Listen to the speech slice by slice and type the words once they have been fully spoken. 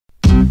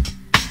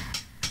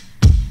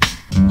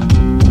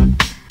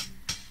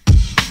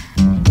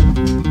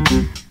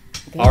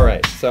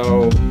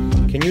So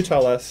can you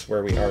tell us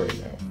where we are right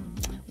now?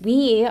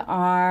 We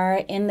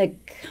are in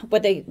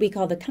we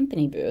call the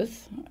company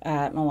booth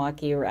at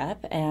Milwaukee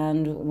Rep,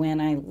 and when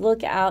I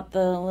look out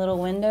the little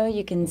window,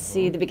 you can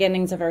see the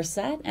beginnings of our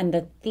set and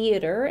the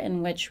theater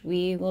in which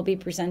we will be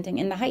presenting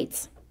in the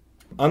Heights.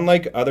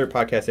 Unlike other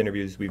podcast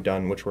interviews we've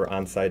done, which were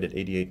on site at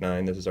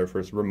 88.9, this is our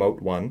first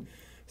remote one.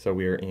 So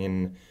we are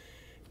in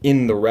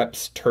the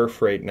Rep's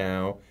turf right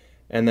now.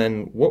 And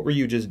then what were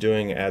you just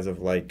doing as of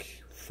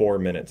like 4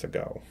 minutes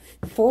ago?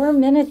 4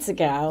 minutes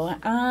ago.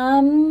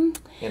 And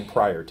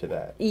prior to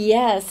that.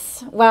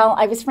 Yes. Well,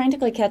 I was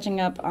frantically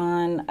catching up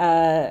on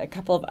a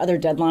couple of other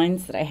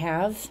deadlines that I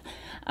have.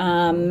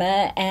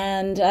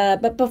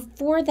 But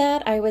before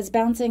that, I was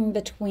bouncing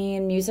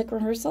between music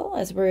rehearsal,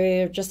 as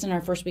we're just in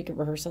our first week of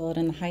rehearsal at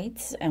In the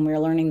Heights, and we were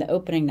learning the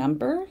opening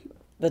number,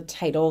 the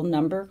title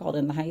number called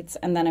In the Heights.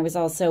 And then I was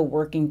also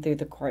working through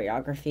the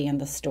choreography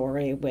and the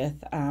story with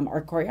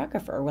our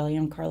choreographer,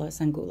 William Carlos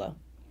Angulo.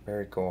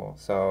 Very cool.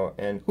 So,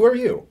 and who are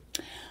you?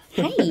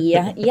 Hi.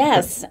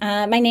 Yes.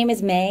 My name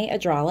is May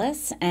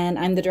Adrales, and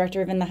I'm the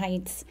director of In the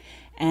Heights.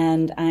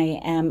 And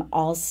I am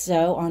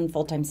also on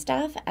full-time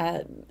staff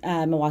at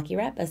Milwaukee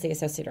Rep as the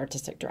associate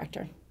artistic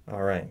director.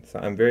 All right. So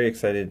I'm very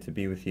excited to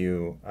be with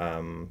you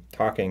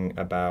talking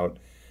about,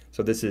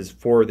 so this is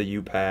for the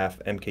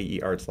UPAF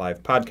MKE Arts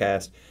Live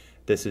podcast.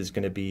 This is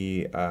going to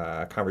be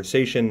a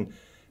conversation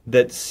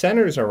that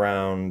centers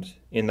around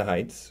In the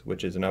Heights,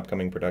 which is an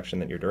upcoming production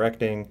that you're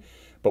directing.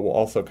 But we'll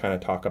also kind of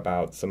talk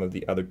about some of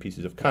the other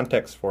pieces of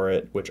context for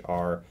it, which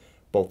are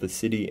both the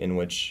city in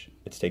which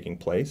it's taking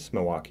place,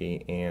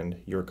 Milwaukee, and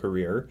your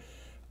career.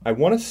 I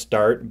want to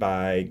start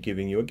by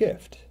giving you a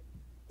gift.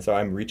 So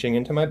I'm reaching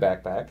into my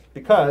backpack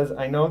because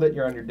I know that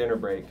you're on your dinner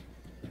break.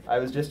 I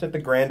was just at the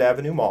Grand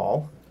Avenue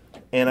Mall,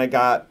 and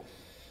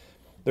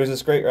there's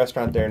this great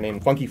restaurant there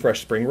named Funky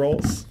Fresh Spring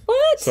Rolls.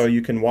 What? So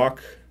you can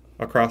walk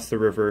across the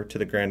river to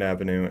the Grand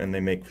Avenue, and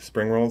they make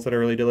spring rolls that are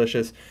really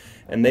delicious.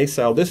 And they just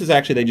sell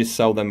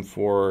them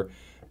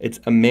it's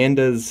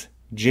Amanda's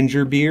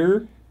ginger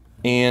beer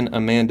and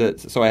Amanda.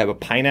 So I have a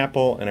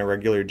pineapple and a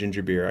regular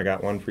ginger beer. I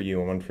got one for you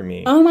and one for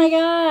me. Oh my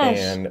gosh.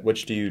 And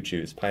which do you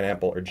choose,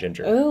 pineapple or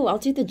ginger? Oh, I'll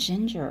do the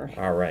ginger.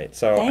 All right.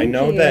 So Thank I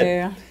know you.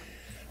 that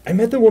I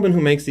met the woman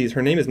who makes these.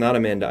 Her name is not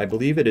Amanda. I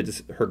believe it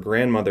is her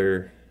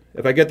grandmother.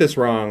 If I get this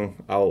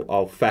wrong,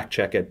 I'll fact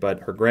check it,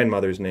 but her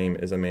grandmother's name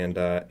is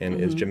Amanda and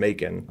is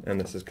Jamaican,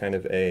 and this is kind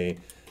of a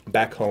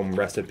back home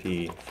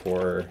recipe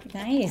for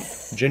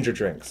ginger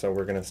drinks. So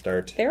we're gonna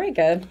start. Very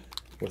good.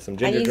 With some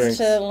ginger drinks.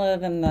 I used to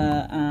live in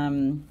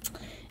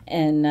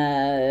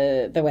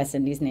the West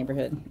Indies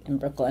neighborhood in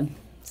Brooklyn.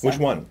 So. Which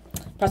one?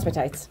 Prospect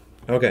Heights.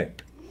 Okay.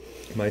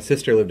 My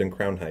sister lived in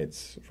Crown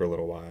Heights for a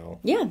little while.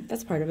 Yeah,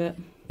 that's part of it.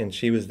 And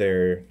she was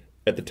there.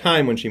 At the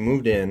time when she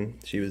moved in,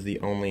 she was the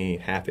only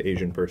half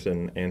Asian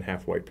person and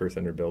half white person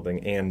in her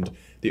building, and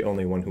the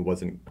only one who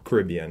wasn't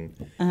Caribbean.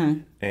 Uh-huh.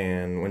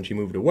 And when she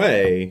moved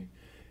away,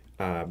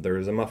 there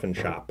was a muffin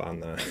shop on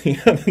the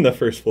on the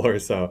first floor.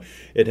 So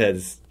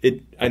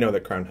I know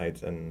that Crown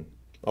Heights and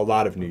a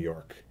lot of New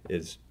York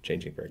is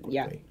changing very quickly.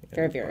 Yeah,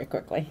 very, very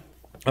quickly.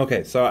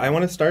 Okay, so I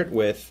want to start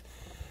with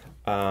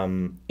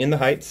In the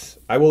Heights.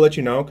 I will let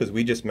you know, because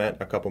we just met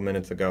a couple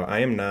minutes ago,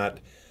 I am not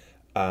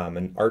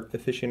an art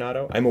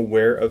aficionado. I'm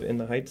aware of In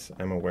the Heights.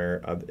 I'm aware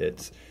of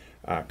its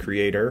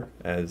creator,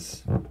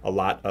 as a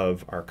lot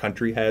of our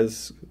country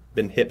has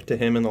been hip to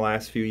him in the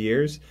last few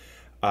years.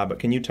 But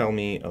can you tell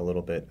me a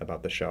little bit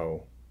about the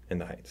show In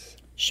the Heights?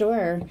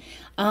 Sure.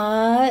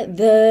 The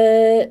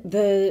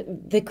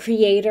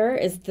creator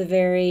is the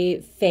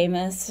very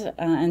famous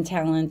and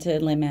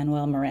talented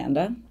Lin-Manuel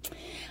Miranda.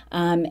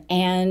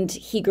 And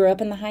he grew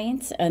up in the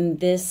Heights, and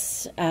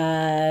this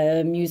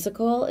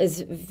musical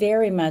is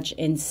very much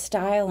in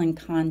style and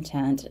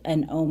content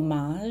an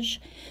homage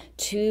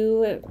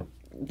to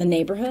the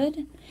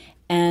neighborhood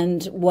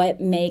and what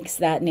makes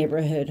that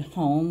neighborhood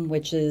home,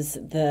 which is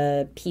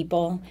the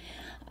people.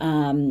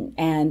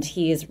 And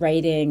he is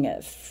writing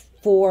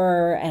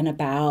for and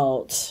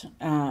about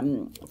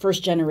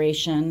first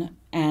generation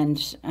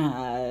and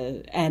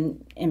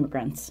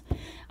immigrants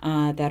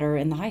that are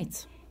in the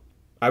Heights.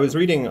 I was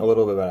reading a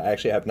little bit about it. I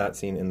actually have not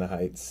seen In the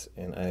Heights,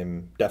 and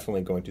I'm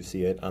definitely going to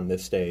see it on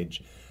this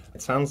stage.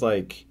 It sounds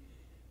like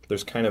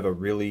there's kind of a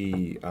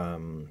really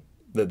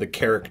the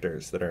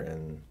characters that are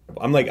in.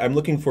 I'm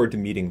looking forward to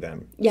meeting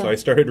them. Yeah. So I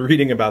started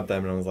reading about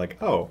them, and I was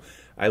like, oh,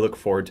 I look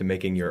forward to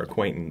making your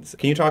acquaintance.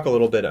 Can you talk a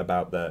little bit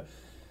about the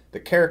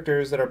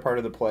characters that are part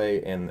of the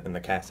play and the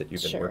cast that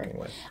you've been working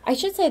with? I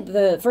should say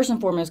the first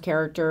and foremost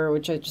character,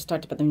 which I just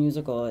talked about the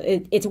musical,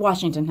 it's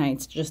Washington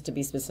Heights, just to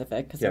be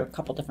primarily, because there are a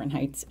couple different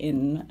heights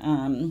in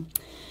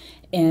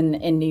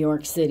New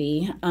York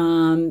City.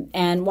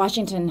 And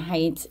Washington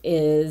Heights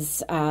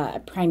is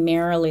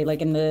primarily,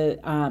 like in the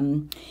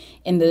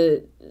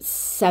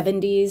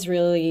 70s,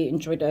 really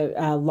enjoyed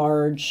a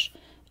large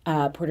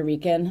Puerto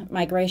Rican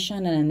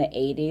migration, and in the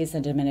 80s,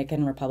 the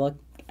Dominican Republic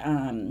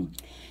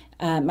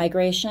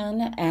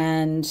migration,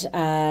 and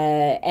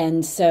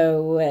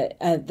so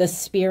the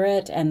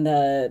spirit and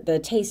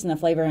the taste and the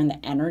flavor and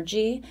the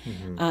energy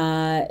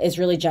is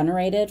really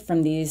generated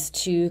from these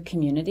two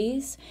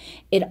communities.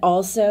 It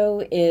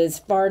also is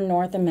far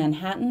north of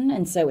Manhattan,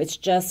 and so it's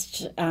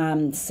just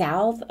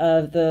south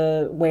of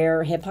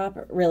where hip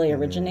hop really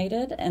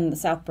originated in the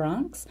South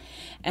Bronx.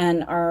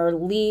 And our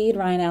lead,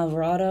 Ryan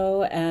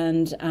Alvarado,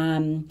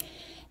 and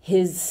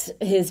his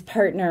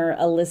partner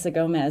Alyssa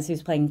Gomez,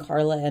 who's playing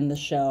Carla in the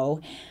show.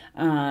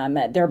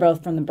 They're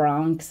both from the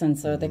Bronx, and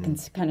so they can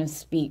kind of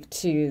speak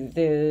to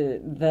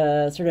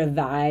the sort of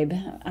vibe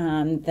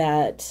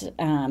that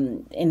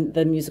in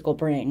the musical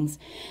brings.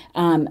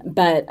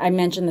 But I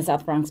mentioned the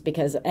South Bronx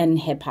and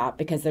hip hop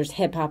because there's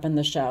hip hop in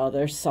the show.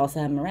 There's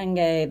salsa and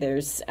merengue.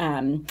 There's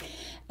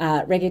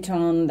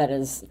reggaeton that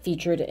is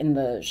featured in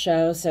the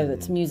show, so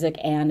that's music,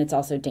 and it's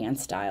also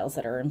dance styles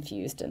that are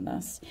infused in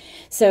this.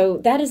 So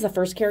that is the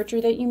first character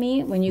that you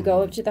meet when you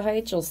go up to the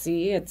Heights. You'll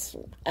see it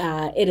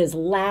is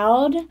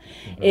loud,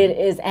 it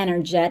is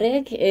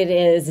energetic, it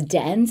is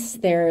dense.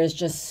 There is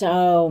just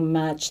so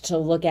much to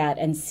look at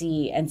and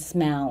see and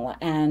smell.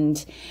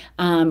 And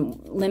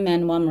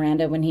Lin-Manuel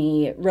Miranda, when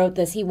he wrote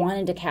this, he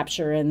wanted to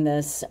capture in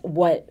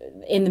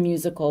the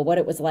musical what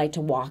it was like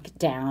to walk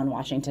down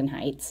Washington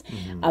Heights,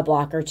 a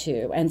block or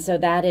two. And so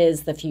that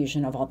is the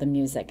fusion of all the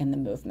music and the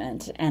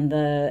movement and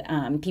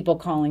the people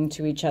calling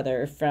to each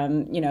other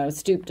from,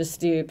 stoop to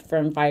stoop,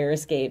 from fire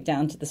escape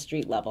down to the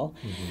street level.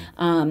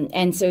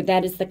 And so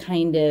that is the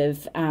kind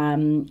of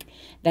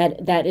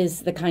that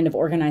is the kind of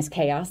organized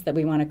chaos that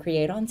we want to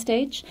create on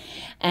stage.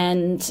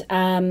 And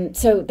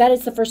so that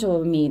is the first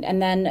one we meet.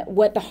 And then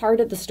what the heart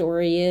of the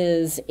story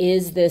is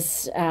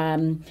this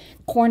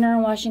corner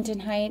in Washington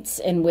Heights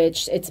in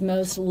which its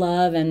most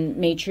love and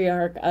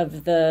matriarch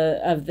of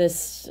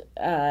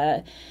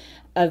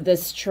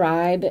this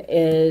tribe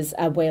is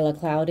Abuela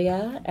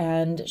Claudia,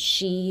 and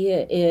she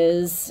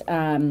is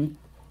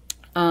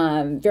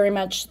very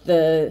much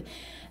the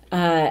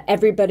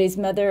everybody's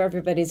mother,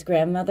 everybody's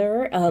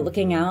grandmother,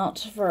 looking out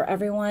for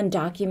everyone,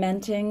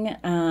 documenting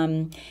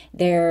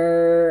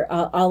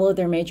all of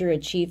their major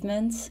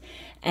achievements,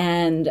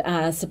 and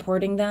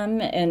supporting them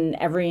in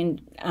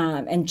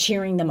and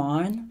cheering them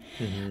on.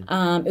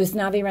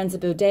 Usnavi runs a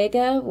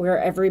bodega where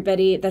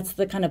everybody, that's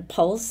the kind of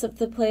pulse of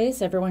the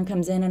place. Everyone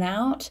comes in and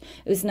out.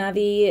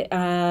 Usnavi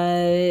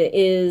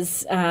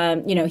is,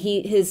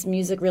 his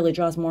music really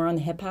draws more on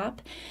the hip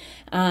hop.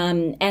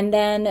 And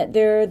then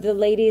there are the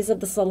ladies of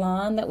the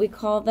salon that we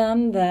call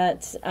them,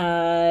 that,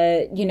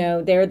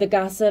 they're the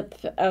gossip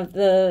of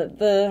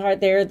the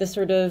heart. They're the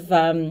sort of,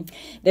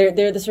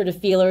 they're the sort of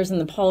feelers and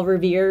the Paul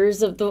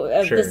Reveres of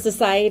the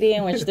society,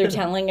 in which they're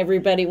telling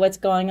everybody what's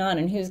going on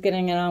and who's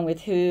getting it on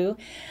with who.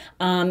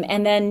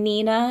 And then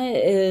Nina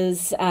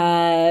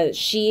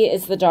she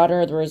is the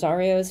daughter of the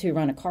Rosarios, who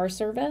run a car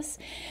service.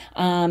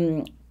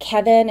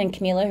 Kevin and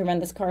Camila, who run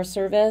this car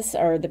service,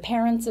 are the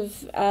parents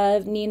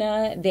of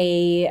Nina.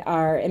 They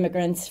are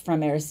immigrants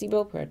from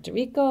Arecibo, Puerto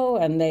Rico,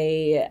 and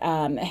they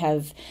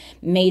have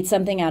made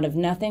something out of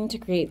nothing to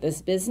create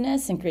this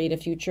business and create a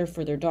future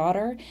for their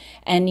daughter.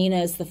 And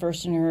Nina is the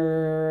first in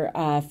her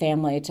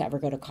family to ever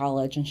go to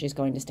college, and she's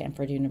going to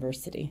Stanford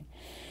University.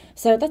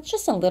 So that's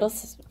just a little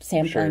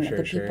sampling of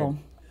the people.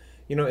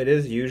 It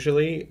is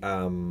usually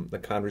the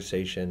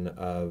conversation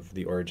of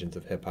the origins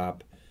of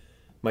hip-hop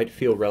might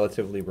feel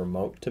relatively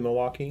remote to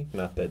Milwaukee.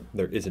 Not that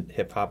there isn't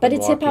hip-hop in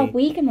Milwaukee. But it's Hip-Hop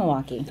Week in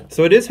Milwaukee.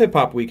 So it is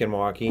Hip-Hop Week in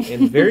Milwaukee,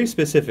 and very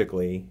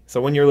specifically,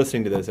 so when you're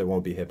listening to this, it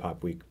won't be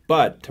Hip-Hop Week.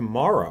 But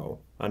tomorrow,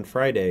 on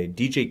Friday,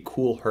 DJ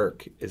Kool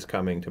Herc is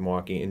coming to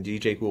Milwaukee. And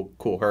DJ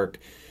Kool Herc,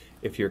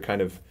 if you're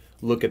kind of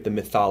look at the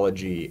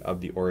mythology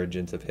of the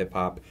origins of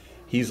hip-hop,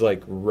 he's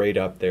like right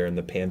up there in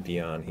the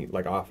pantheon.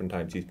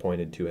 Oftentimes he's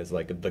pointed to as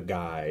like the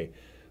guy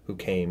who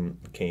came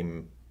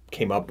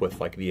up with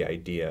like the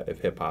idea of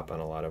hip hop in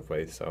a lot of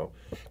ways. So,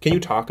 can you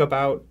talk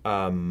about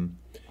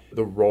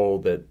the role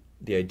that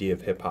the idea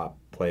of hip hop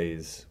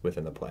plays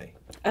within the play?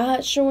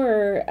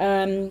 Sure.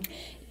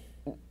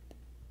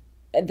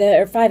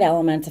 There are 5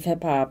 elements of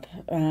hip hop: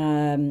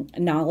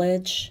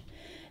 knowledge,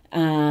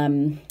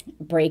 breakdancing,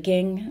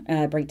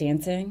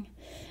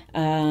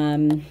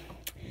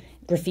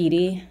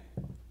 graffiti,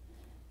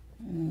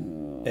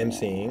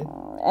 emceeing,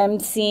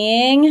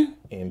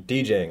 and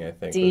DJing, I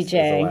think, was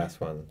the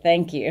last one.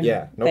 Thank you.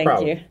 Yeah, no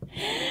problem. Thank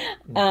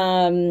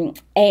you.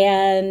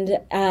 And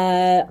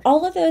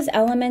all of those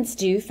elements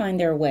do find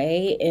their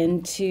way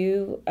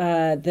into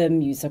the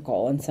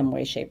musical in some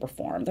way, shape, or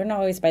form. They're not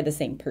always by the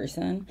same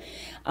person,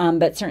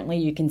 but certainly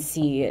you can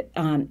see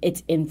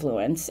its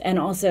influence. And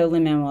also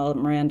Lin-Manuel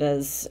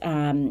Miranda's,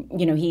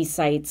 he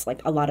cites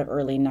like a lot of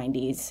early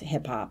 90s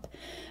hip-hop.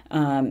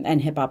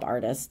 And hip-hop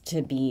artists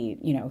to be,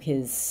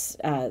 his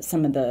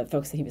some of the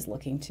folks that he was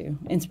looking to,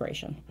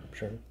 inspiration.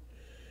 Sure.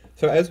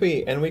 So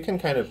we can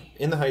kind of,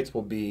 In the Heights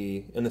will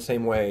be in the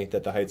same way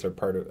that the Heights are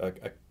part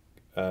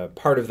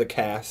of the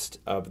cast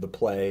of the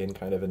play and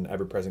kind of an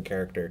ever-present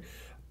character.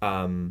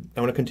 I want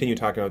to continue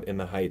talking about In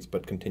the Heights,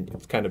 but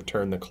kind of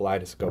turn the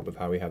kaleidoscope of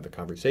how we have the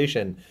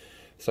conversation.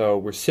 So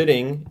we're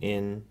sitting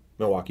in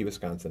Milwaukee,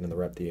 Wisconsin, in the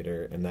Rep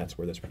Theater, and that's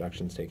where this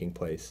production's taking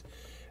place.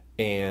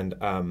 And,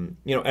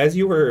 as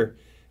you were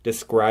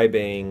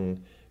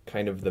describing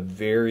kind of the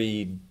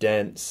very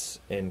dense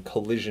and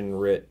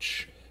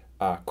collision-rich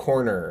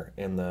corner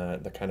and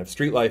the kind of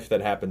street life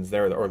that happens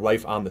there, or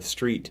life on the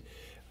street,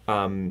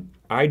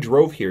 I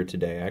drove here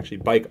today. I actually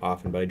bike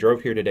often, but I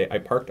drove here today. I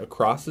parked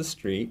across the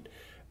street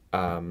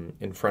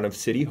in front of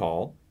City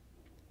Hall,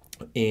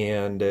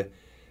 and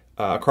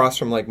across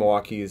from like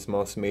Milwaukee's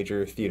most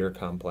major theater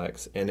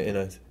complex. And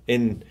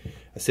in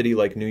a city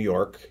like New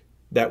York,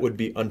 that would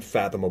be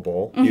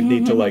unfathomable. You'd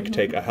need to like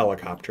take a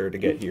helicopter to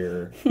get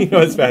here,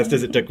 as fast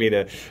as it took me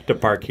to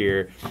park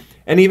here.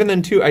 And even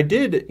then too, I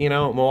did,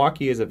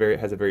 Milwaukee has a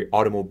very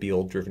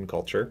automobile driven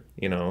culture.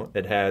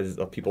 It has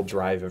people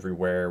drive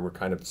everywhere. We're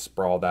kind of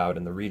sprawled out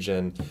in the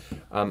region.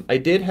 I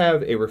did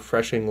have a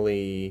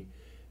refreshingly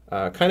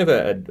kind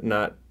of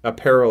not a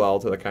parallel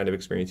to the kind of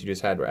experience you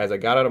just had. As I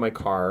got out of my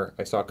car,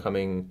 I saw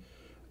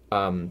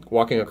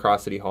walking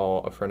across City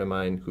Hall, a friend of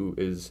mine who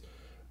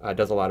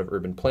does a lot of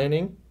urban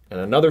planning. And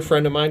another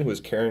friend of mine who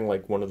was carrying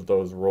like one of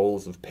those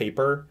rolls of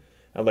paper,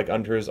 and like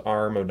under his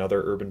arm,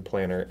 another urban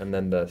planner, and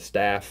then the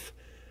staff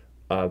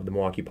of the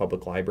Milwaukee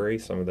Public Library,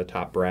 some of the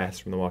top brass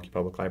from the Milwaukee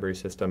Public Library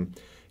system,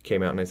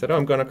 came out, and I said,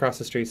 I'm going across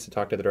the streets to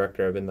talk to the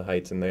director of In the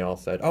Heights, and they all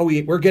said,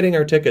 we're getting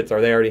our tickets,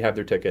 or they already have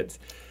their tickets.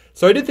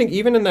 So I did think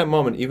even in that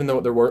moment, even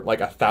though there weren't like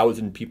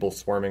 1,000 people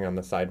swarming on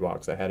the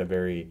sidewalks, I had a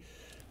very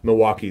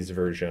Milwaukee's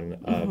version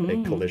of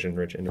a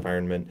collision-rich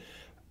environment.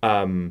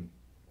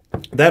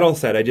 That all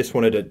said, I just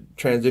wanted to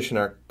transition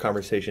our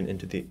conversation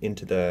into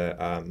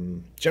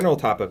the general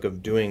topic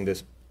of doing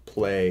this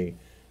play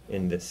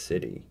in this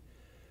city.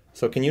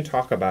 So, can you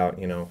talk about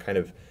kind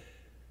of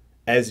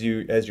as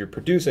you're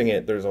producing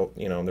it? There's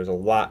a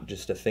lot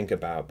just to think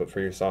about. But for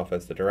yourself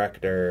as the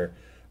director,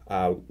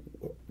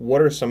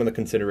 what are some of the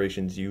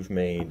considerations you've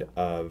made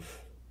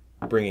of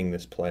bringing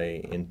this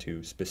play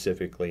into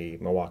specifically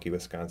Milwaukee,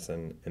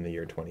 Wisconsin in the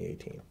year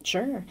 2018?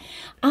 Sure.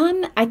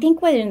 I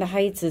think what In the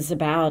Heights is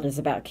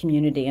about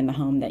community in the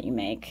home that you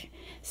make.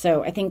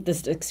 So I think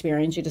this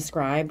experience you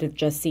described of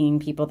just seeing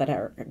people that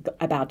are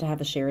about to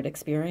have a shared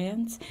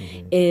experience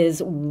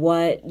is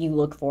what you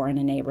look for in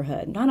a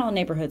neighborhood. Not all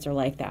neighborhoods are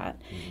like that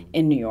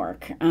in New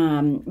York,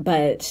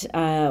 but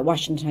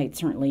Washington Heights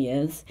certainly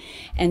is.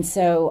 And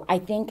so I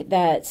think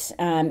that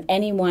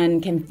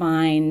anyone can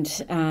find,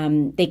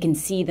 they can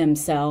see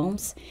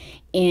themselves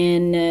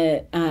in,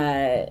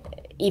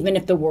 even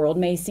if the world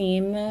may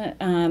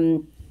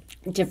seem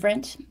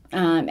different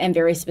and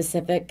very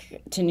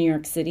specific to New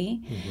York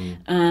City.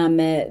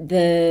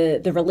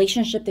 The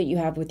relationship that you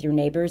have with your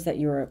neighbors that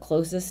you're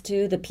closest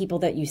to, the people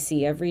that you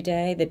see every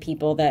day, the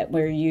people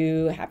where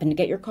you happen to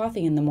get your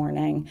coffee in the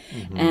morning,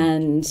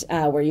 and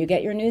where you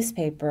get your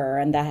newspaper,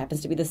 and that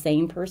happens to be the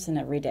same person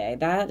every day.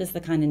 That is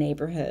the kind of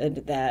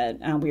neighborhood that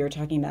we were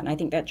talking about. And I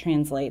think that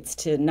translates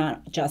to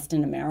not just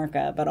in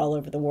America, but all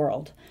over the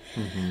world.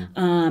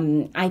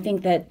 I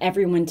think that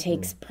everyone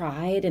takes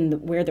pride in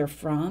where they're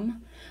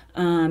from.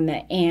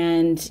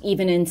 And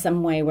even in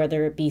some way,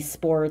 whether it be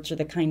sports or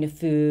the kind of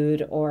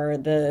food or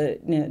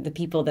the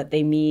people that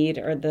they meet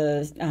or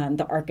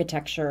the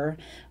architecture.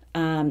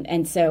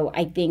 And so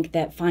I think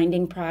that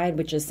finding pride,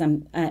 which is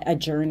a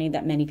journey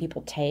that many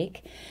people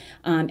take,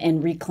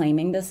 and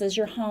reclaiming this as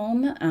your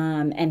home,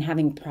 and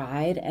having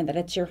pride and that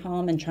it's your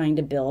home and trying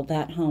to build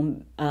that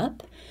home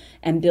up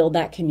and build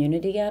that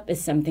community up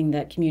is something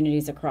that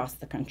communities across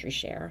the country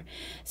share.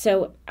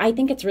 So I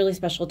think it's really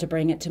special to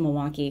bring it to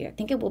Milwaukee. I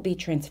think it will be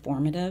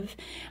transformative.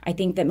 I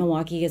think that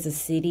Milwaukee is a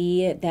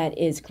city that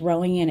is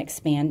growing and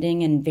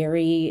expanding in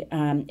very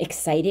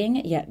exciting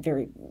yet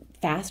very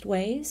fast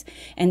ways.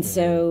 And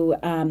so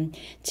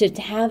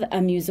to have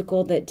a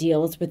musical that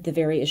deals with the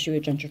very issue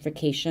of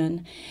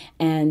gentrification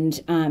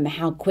and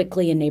how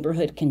quickly a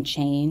neighborhood can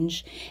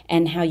change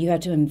and how you have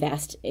to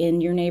invest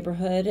in your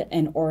neighborhood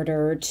in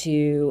order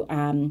to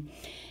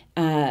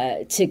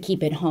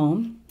keep it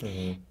home,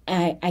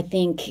 I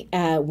think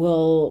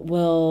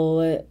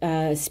will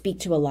speak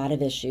to a lot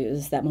of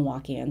issues that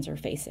Milwaukeeans are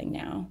facing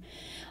now.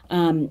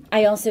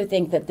 I also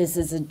think that this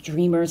is a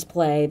dreamer's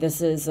play.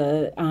 This is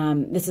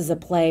a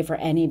play for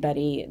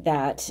anybody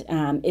that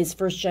is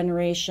first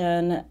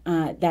generation,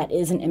 that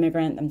is an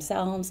immigrant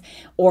themselves,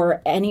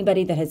 or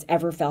anybody that has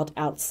ever felt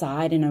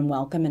outside and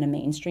unwelcome in a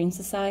mainstream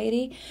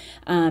society.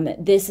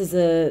 This is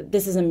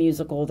a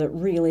musical that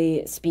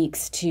really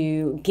speaks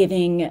to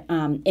giving,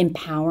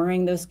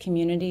 empowering those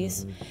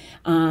communities,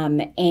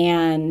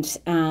 and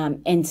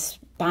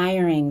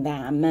inspiring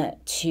them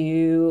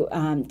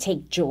to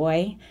take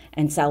joy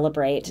and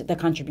celebrate the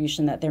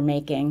contribution that they're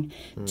making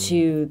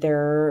to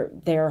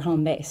their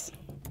home base.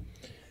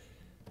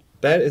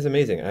 That is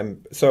amazing.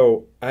 I'm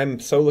so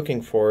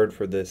looking forward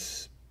for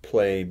this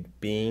play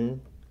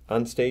being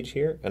on stage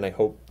here, and I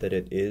hope that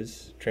it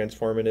is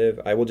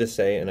transformative. I will just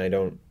say, and I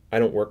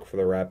don't work for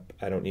the Rep.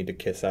 I don't need to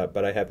kiss up,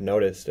 but I have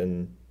noticed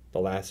in the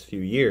last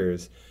few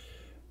years,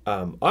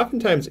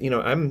 oftentimes,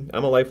 I'm a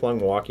lifelong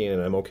Milwaukeean,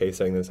 and I'm okay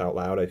saying this out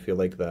loud. I feel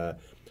like the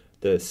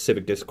the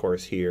civic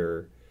discourse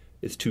here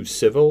is too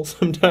civil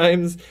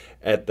sometimes,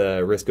 at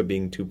the risk of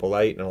being too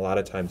polite, and a lot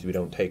of times we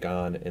don't take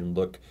on and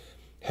look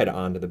head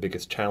on to the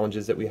biggest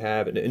challenges that we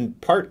have, and in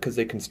part because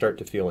they can start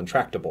to feel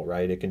intractable,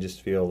 right? It can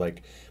just feel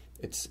like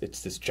it's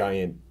this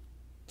giant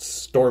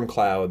storm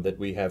cloud that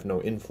we have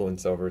no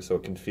influence over, so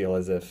it can feel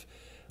as if,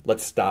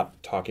 let's stop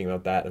talking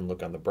about that and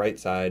look on the bright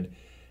side.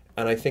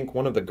 And I think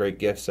one of the great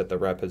gifts that the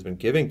Rep has been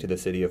giving to the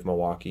city of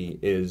Milwaukee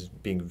is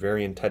being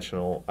very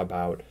intentional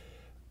about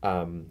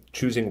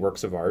choosing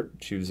works of art,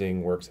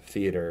 choosing works of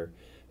theater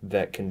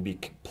that can be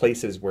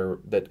places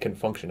that can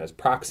function as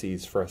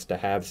proxies for us to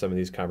have some of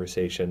these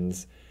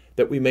conversations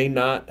that we may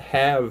not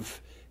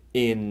have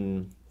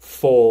in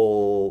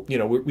full,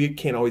 we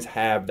can't always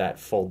have that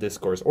full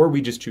discourse, or we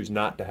just choose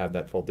not to have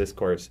that full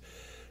discourse.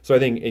 So I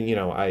think,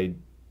 and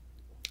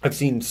I've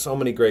seen so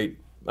many great,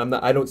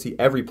 I don't see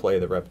every play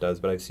the Rep does,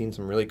 but I've seen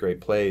some really great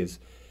plays,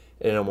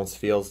 and it almost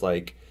feels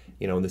like,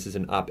 this is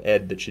an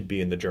op-ed that should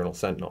be in the Journal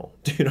Sentinel.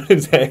 Do you know what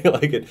I'm saying?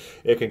 Like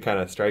it can kind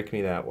of strike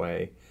me that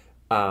way.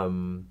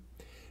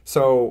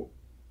 So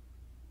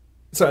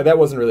that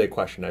wasn't really a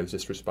question. I was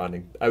just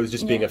responding. I was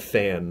just being a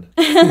fan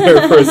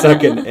there for a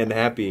second and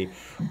happy.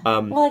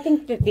 Well, I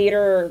think the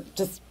theater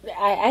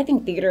I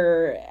think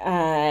theater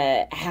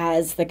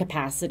has the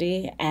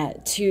capacity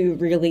to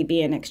really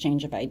be an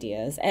exchange of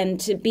ideas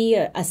and to be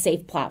a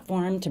safe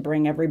platform to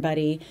bring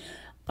everybody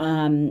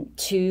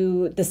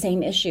to the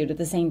same issue, to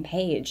the same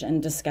page,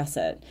 and discuss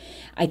it.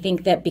 I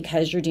think that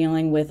because you're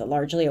dealing with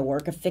largely a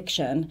work of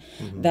fiction,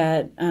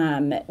 that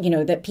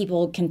that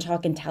people can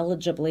talk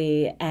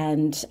intelligibly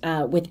and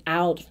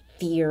without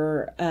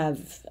fear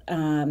of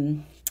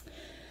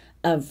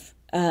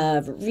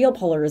real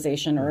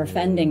polarization or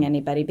offending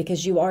anybody,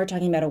 because you are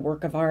talking about a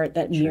work of art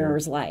that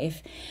mirrors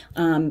life,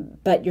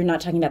 but you're not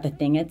talking about the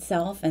thing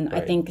itself. And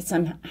I think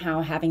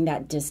somehow having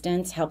that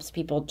distance helps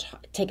people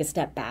take a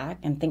step back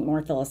and think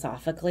more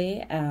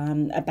philosophically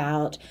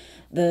about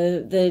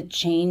the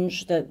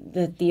change that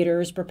the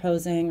theater is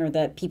proposing or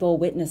that people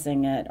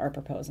witnessing it are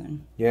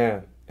proposing.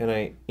 Yeah,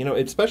 and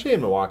especially in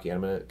Milwaukee,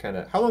 I'm gonna kind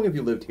of. How long have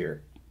you lived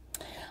here?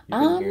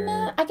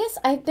 I guess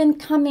I've been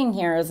coming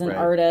here as an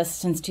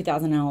artist since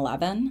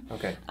 2011.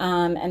 Okay.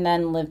 And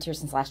then lived here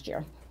since last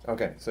year.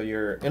 Okay, so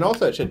and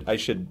also I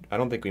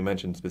don't think we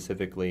mentioned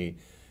specifically,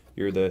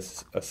 you're the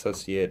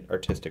associate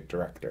artistic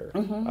director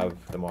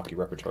of the Milwaukee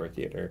Repertory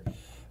Theater.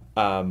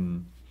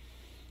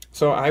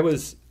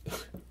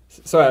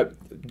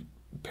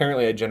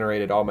 Apparently I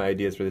generated all my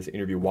ideas for this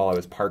interview while I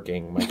was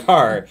parking my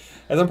car.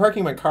 As I'm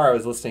parking my car, I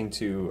was listening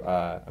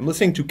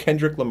to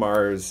Kendrick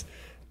Lamar's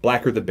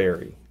Blacker the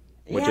Berry,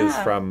 which is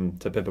from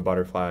To Pimp a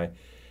Butterfly.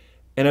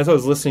 And as I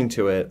was listening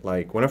to it,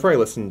 like, whenever I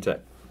listen to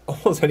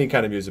almost any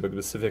kind of music, but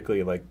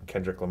specifically like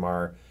Kendrick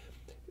Lamar,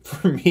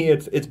 for me,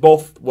 it's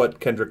both what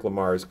Kendrick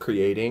Lamar is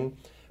creating,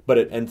 but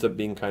it ends up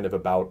being kind of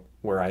about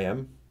where I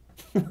am,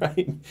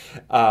 right?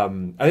 I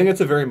think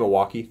that's a very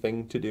Milwaukee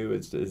thing to do.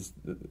 Is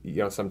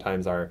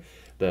sometimes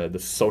the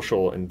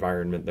social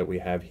environment that we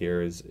have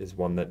here is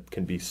one that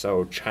can be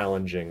so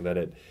challenging that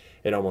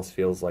it almost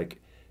feels like,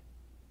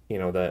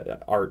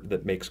 that art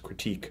that makes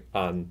critique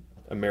on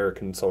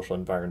American social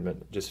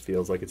environment just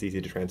feels like it's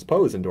easy to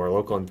transpose into our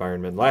local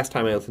environment. Last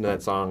time I listened to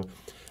that song,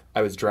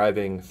 I was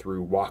driving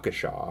through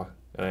Waukesha,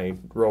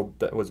 and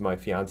that was my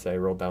fiance. I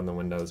rolled down the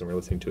windows and we were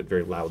listening to it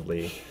very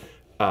loudly.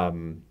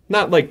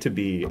 Not like to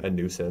be a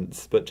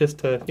nuisance, but just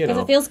to, Because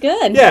it feels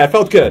good. Yeah, it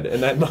felt good in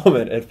that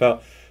moment. It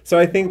felt, so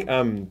I think,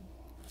 can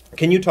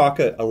you talk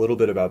a little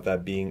bit about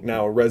that, being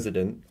now a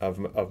resident of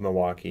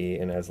Milwaukee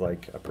and as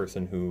like a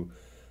person who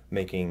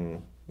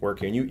making work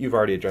here, and you've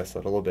already addressed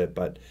that a little bit,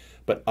 but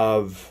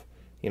of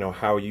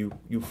how you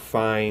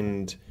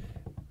find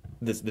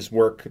this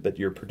work that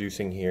you're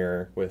producing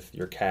here with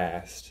your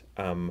cast,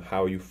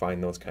 how you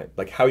find those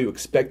how you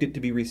expect it to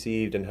be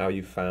received, and how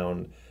you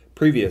found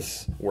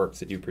previous works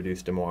that you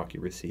produced in Milwaukee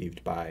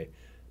received by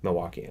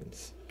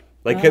Milwaukeeans.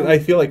 Like, 'cause I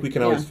feel like we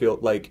can always feel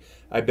like,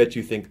 I bet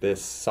you think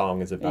this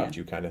song is about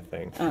you, kind of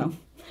thing. Oh.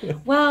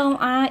 Well,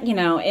 at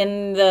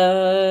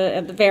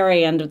the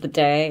very end of the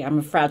day, I'm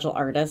a fragile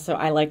artist, so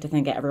I like to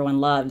think that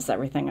everyone loves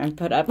everything I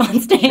put up on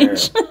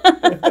stage.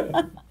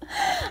 Sure.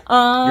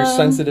 You're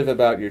sensitive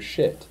about your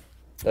shit.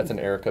 That's an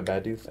Erykah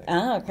Badu thing.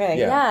 Oh, okay,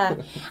 yeah.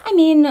 I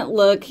mean,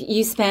 look,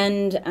 you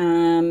spend,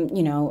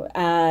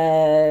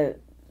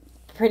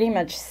 pretty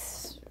much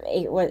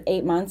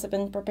 8 months I've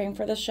been preparing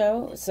for the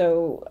show,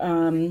 so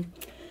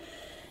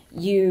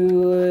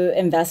you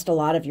invest a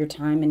lot of your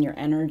time and your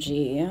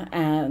energy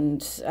and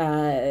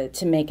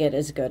to make it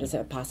as good as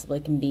it possibly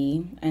can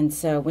be. And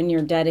so when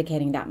you're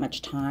dedicating that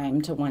much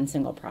time to one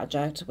single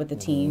project with the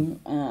team,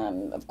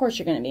 of course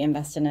you're going to be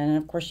invested in it, and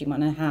of course you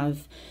want to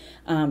have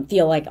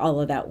feel like all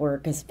of that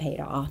work is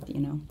paid off,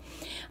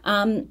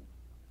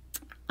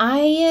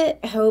 I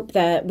hope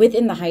that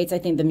within the Heights, I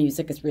think the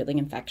music is really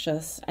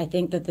infectious. I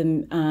think that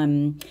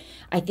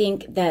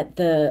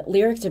the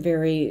lyrics are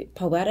very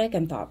poetic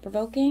and thought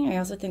provoking. I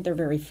also think they're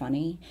very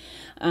funny,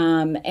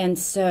 and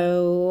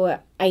so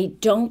I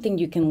don't think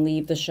you can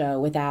leave the show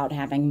without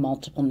having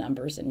multiple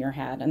numbers in your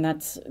head, and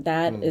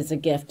that is a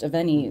gift of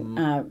any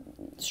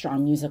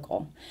strong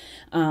musical.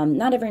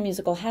 Not every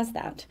musical has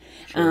that,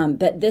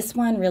 but this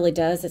one really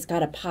does. It's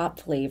got a pop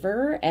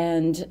flavor,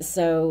 and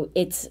so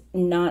it's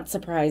not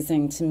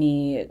surprising to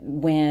me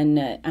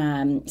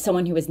when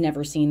someone who has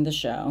never seen the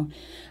show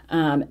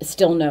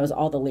still knows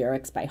all the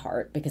lyrics by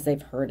heart because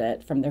they've heard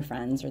it from their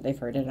friends or they've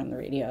heard it on the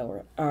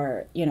radio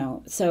or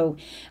So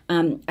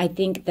I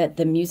think that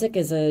the music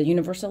is a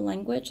universal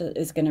language that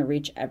is going to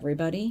reach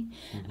everybody,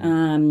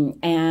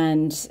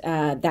 and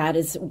that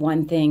is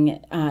one thing.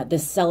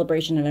 This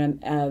celebration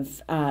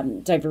of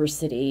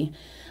diversity,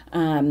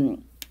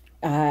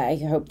 I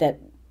hope that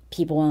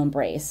people will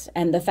embrace.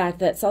 And the fact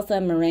that salsa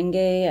and merengue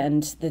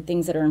and the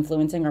things that are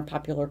influencing our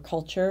popular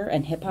culture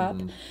and hip hop,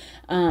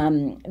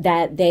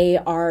 that they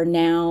are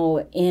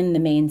now in the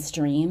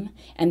mainstream.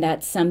 And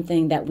that's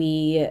something that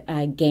we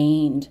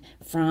gained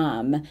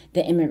from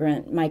the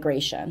immigrant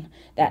migration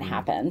that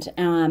happened.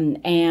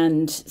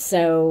 And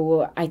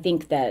so I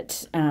think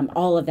that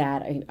all of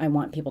that I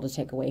want people to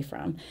take away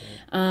from.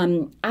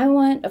 I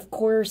want, of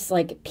course,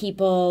 like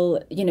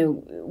people,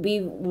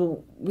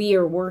 we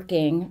are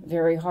working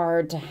very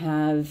hard to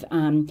have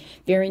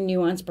very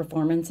nuanced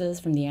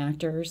performances from the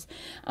actors.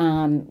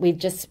 We've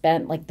just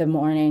spent like the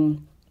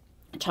morning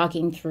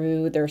talking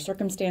through their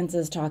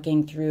circumstances,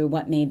 talking through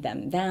what made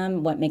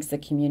them, what makes the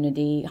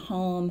community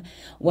home,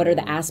 what are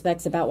the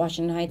aspects about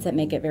Washington Heights that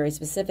make it very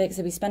specific.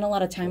 So we spend a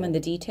lot of time on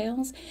the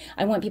details.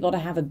 I want people to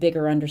have a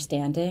bigger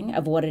understanding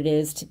of what it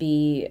is to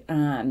be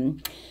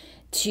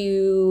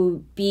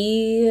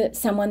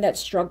someone that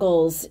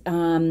struggles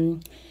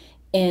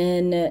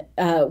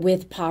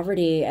with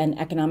poverty and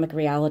economic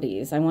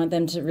realities. I want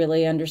them to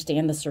really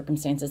understand the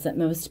circumstances that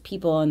most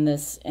people in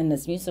this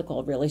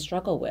musical really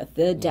struggle with,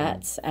 the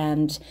debts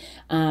and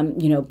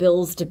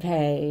bills to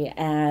pay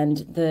and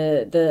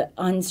the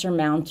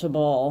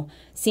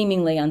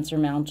seemingly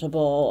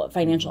unsurmountable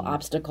financial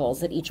obstacles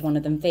that each one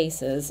of them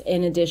faces,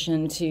 in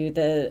addition to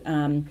the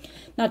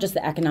not just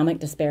the economic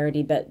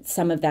disparity, but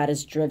some of that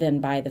is driven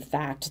by the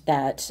fact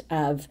that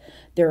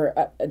they're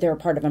a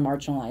part of a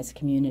marginalized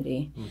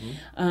community.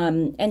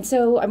 And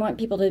so I want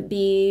people to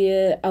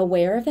be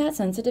aware of that,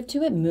 sensitive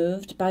to it,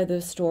 moved by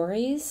those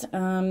stories,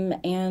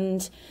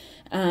 and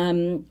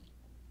I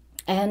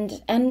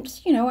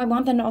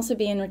want them to also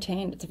be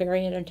entertained. It's a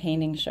very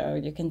entertaining show.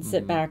 You can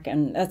sit back,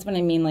 and that's what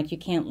I mean. Like, you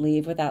can't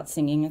leave without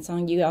singing a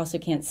song. You also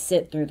can't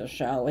sit through the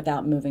show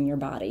without moving your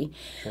body.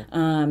 Sure.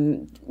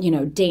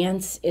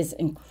 Dance is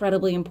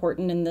incredibly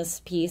important in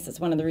this piece. It's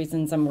one of the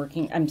reasons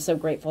I'm so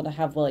grateful to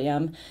have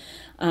William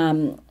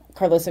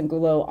Carlos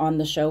Angulo on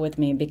the show with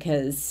me,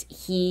 because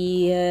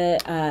he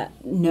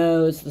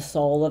knows the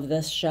soul of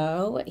this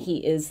show.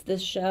 He is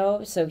this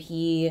show. So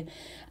he,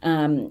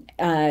 when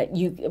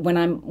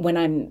I'm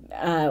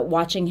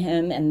watching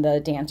him and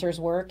the dancers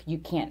work, you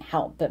can't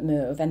help but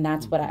move, and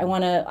that's what I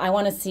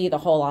want to see the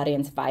whole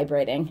audience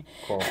vibrating.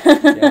 Cool.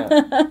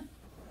 Yeah.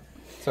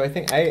 So I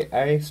think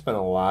I spent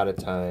a lot of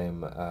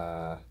time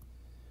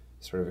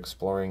sort of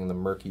exploring the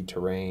murky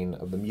terrain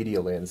of the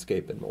media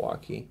landscape in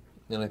Milwaukee.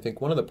 And I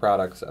think one of the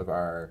products of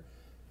our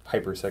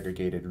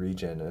hyper-segregated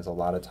region is a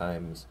lot of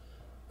times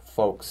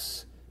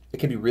it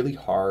can be really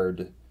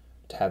hard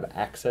to have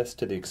access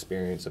to the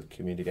experience of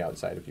community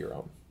outside of your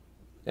own.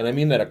 And I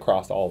mean that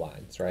across all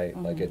lines, right?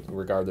 Like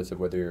regardless of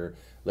whether you're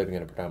living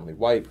in a predominantly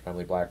white,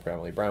 predominantly black,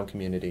 predominantly brown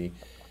community,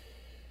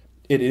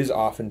 it is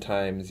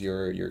oftentimes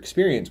your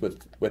experience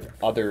with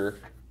other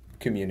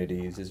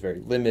communities is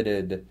very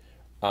limited.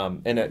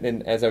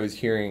 And as I was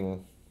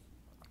hearing,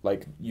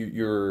 like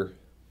the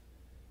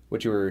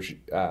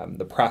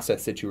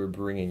process that you were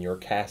bringing your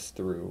cast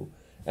through,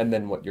 and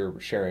then what you're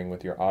sharing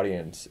with your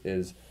audience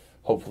is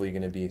hopefully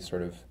going to be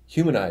sort of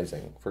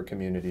humanizing for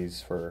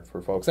communities, for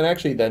folks. And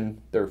actually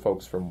then there are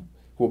folks who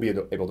will be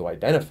able to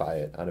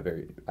identify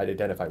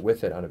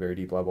with it on a very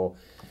deep level.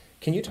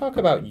 Can you talk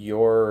about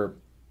your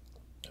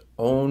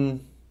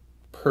own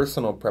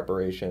personal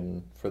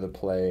preparation for the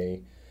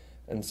play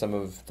and some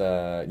of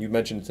you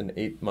mentioned it's an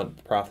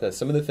 8-month process,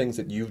 some of the things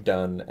that you've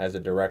done as a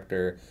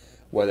director,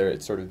 whether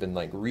it's sort of been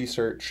like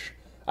research.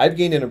 I've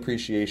gained an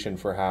appreciation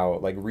for how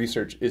like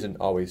research isn't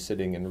always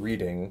sitting and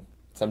reading.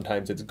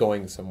 Sometimes it's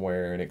going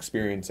somewhere and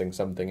experiencing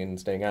something and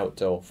staying out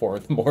till 4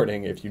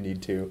 a.m. if you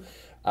need to.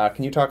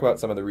 Can you talk about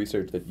some of the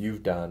research that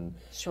you've done?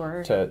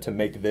 Sure. To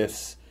make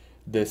this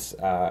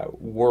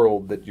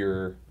world that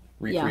you're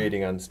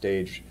recreating on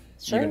stage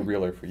even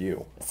realer for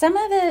you? Some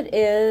of it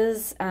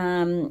is,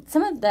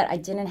 some of that I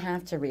didn't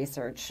have to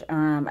research.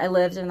 I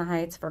lived in the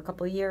Heights for a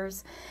couple of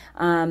years.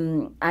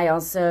 I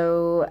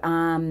also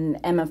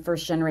am a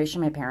first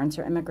generation. My parents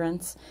are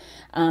immigrants.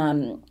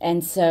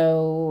 And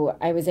so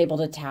I was able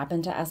to tap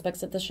into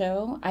aspects of the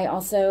show. I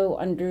also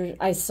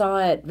I saw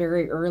it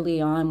very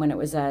early on when it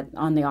was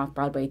on the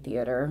Off-Broadway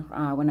theater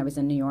when I was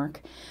in New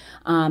York.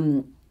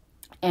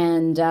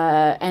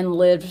 And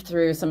lived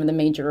through some of the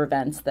major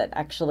events that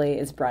actually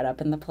is brought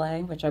up in the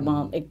play, which I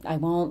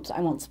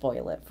won't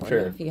spoil it for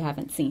you if you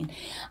haven't seen.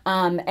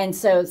 And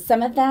so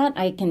some of that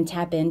I can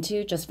tap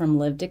into just from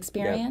lived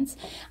experience.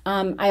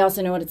 Yep. I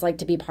also know what it's like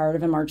to be part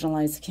of a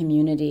marginalized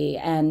community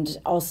and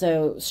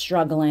also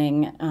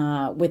struggling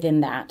within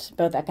that,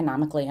 both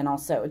economically and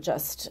also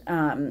just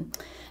in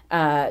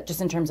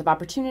terms of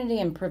opportunity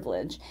and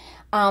privilege.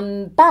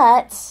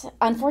 But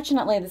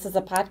unfortunately, this is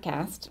a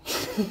podcast,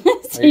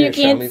 so you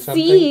can't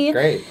see.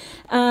 Great.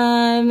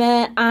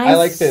 I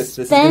like this.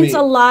 Spent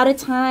a lot of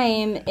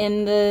time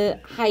in the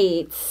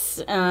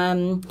Heights.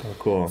 Oh,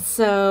 cool.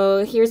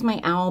 So here's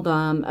my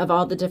album of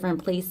all the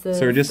different places.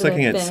 So we're just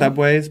looking at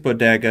subways,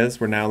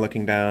 bodegas. We're now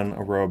looking down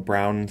a row of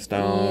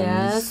brownstones.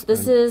 Yes,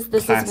 this is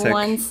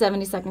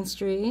 172nd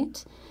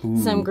Street. Ooh.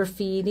 Some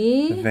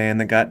graffiti. The van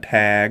that got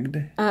tagged.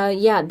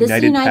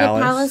 This United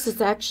Palace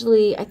is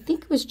actually, I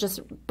think it was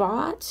just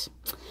bought.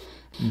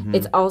 Mm-hmm.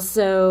 It's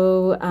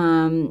also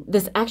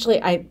this.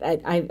 Actually, I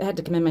had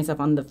to commend myself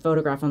on the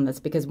photograph on this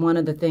because one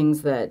of the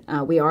things that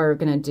we are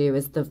going to do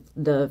is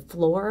the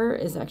floor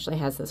actually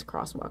has this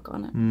crosswalk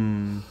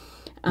on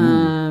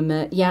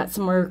it.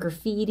 Some more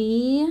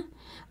graffiti.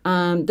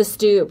 The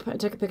stoop. I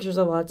took pictures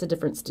of lots of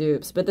different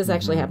stoops, but this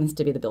actually happens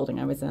to be the building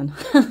I was in.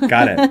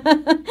 Got it.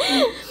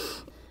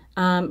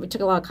 We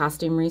took a lot of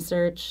costume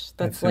research.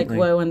 That's like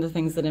one of the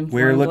things that informed.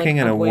 We're looking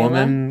at a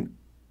woman,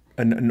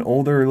 an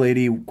older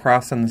lady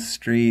crossing the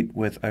street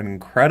with an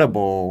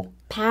incredible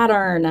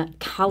pattern,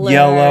 color,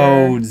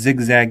 yellow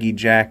zigzaggy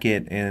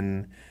jacket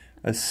and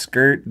a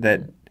skirt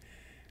that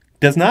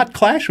does not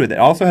clash with it.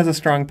 Also has a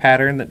strong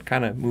pattern that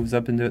kind of moves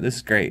up into it. This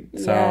is great.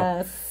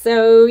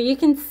 So you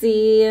can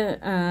see,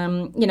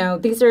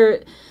 these are.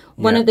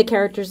 One of the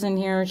characters in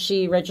here,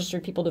 she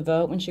registered people to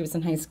vote when she was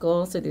in high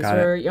school. So these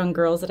were young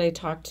girls that I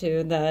talked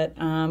to that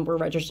were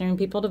registering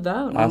people to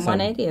vote on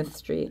 180th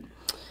Street.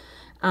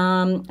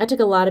 I took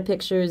a lot of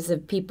pictures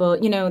of people.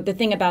 The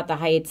thing about the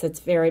Heights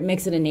that's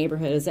makes it a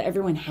neighborhood is that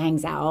everyone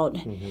hangs out.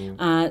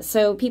 Mm-hmm.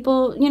 So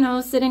people,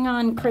 sitting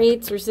on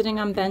crates or sitting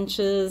on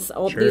benches.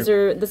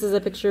 This is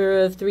a picture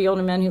of three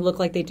older men who look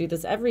like they do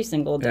this every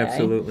single day.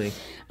 Absolutely.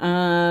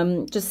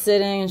 Just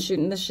sitting and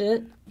shooting the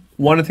shit.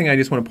 One thing I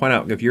just want to point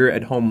out, if you're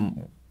at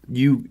home,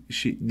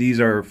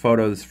 these are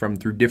photos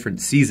through different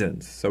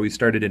seasons. So we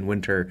started in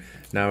winter.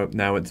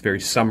 Now it's very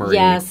summery.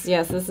 Yes.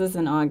 This is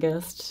in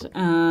August.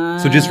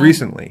 So just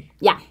recently.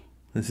 Yeah.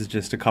 This is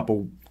just a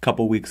couple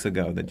weeks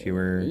ago that you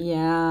were.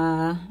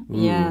 Yeah.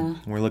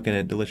 We're looking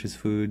at delicious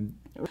food.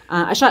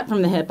 I shot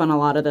from the hip on a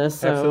lot of this,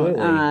 so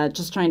Absolutely.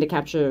 Just trying to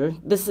capture.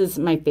 This is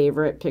my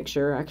favorite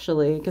picture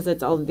actually, because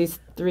it's all of these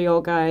three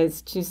old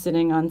guys, two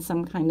sitting on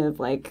some kind of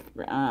like.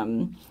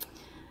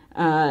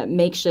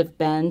 Makeshift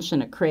bench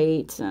and a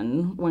crate,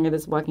 and one of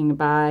us walking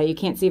by. You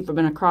can't see it, but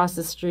across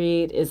the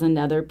street is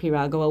another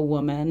Piragua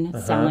woman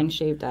selling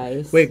shaved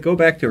ice. Wait, go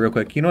back to it real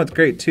quick. You know what's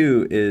great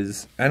too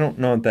is, I don't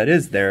know if that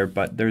is there,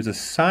 but there's a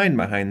sign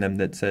behind them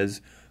that says,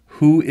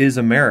 "Who is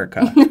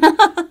America?"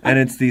 And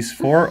it's these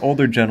four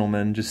older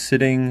gentlemen just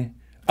sitting.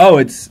 Oh,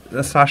 it's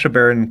Sacha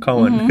Baron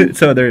Cohen. Mm-hmm.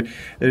 So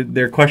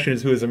their question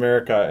is, "Who is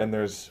America?" And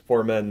there's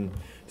four men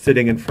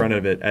sitting in front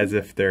of it as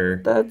if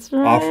they're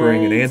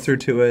offering an answer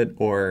to it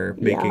or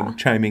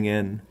chiming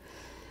in.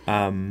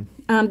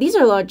 These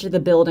are largely the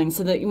buildings,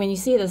 so that when you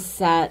see the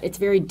set, it's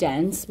very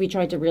dense. We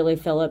tried to really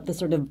fill up the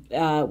sort of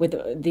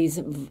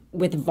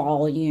with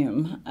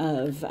volume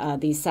of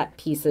these set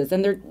pieces,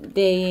 and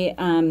they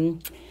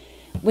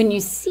when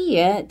you see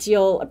it,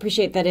 you'll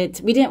appreciate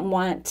that we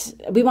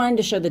wanted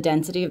to show the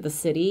density of the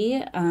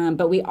city,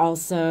 but we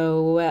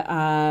also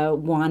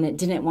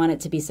didn't want it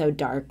to be so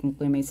dark and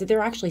gloomy. So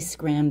they're actually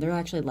scrimmed. They're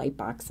actually light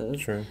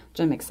boxes, which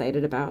I'm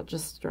excited about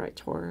just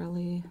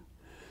directorially.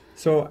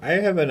 So I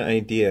have an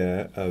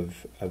idea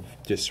of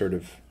just sort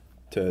of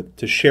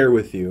to share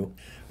with you.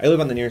 I live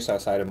on the near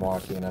south side of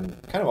Milwaukee, and I'm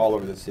kind of all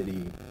over the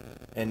city.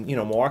 And,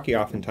 Milwaukee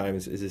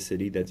oftentimes is a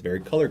city that's very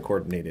color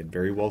coordinated,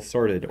 very well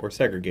sorted or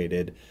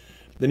segregated.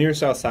 The near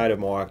south side of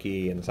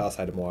Milwaukee and the south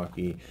side of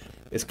Milwaukee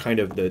is kind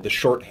of the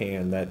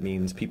shorthand that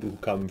means people who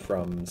come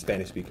from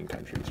Spanish-speaking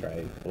countries,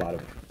 right? A lot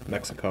of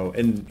Mexico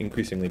and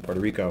increasingly Puerto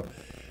Rico.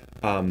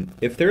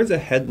 If there's a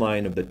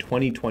headline of the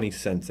 2020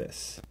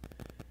 census,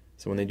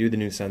 so when they do the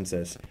new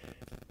census,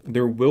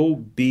 there will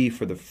be,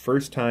 for the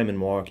first time in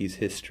Milwaukee's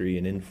history,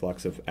 an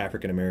influx of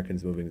African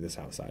Americans moving to the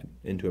south side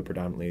into a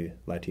predominantly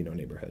Latino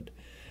neighborhood.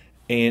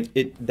 And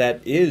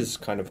that is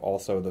kind of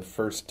also the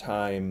first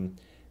time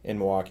in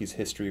Milwaukee's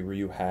history where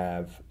you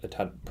have a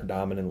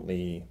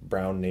predominantly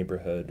brown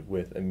neighborhood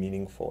with a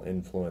meaningful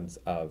influence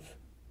of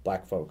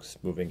black folks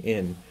moving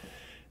in.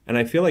 And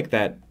I feel like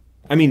that,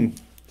 I mean,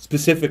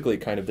 specifically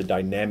kind of the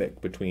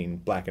dynamic between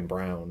black and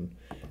brown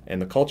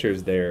and the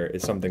cultures there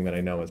is something that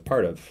I know is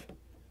part of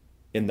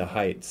in the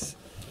Heights.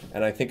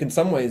 And I think in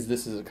some ways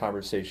this is a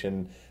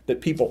conversation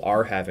that people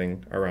are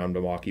having around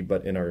Milwaukee,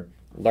 but in our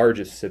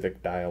largest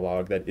civic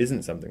dialogue, that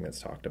isn't something that's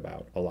talked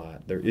about a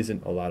lot. There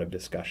isn't a lot of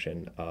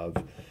discussion of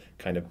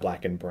kind of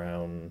black and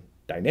brown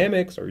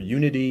dynamics or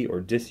unity or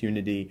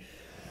disunity.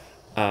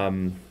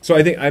 So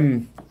I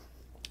think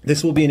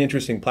this will be an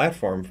interesting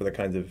platform for the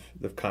kinds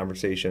of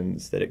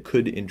conversations that it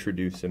could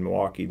introduce in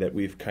Milwaukee that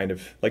we've kind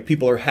of, like,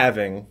 people are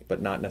having,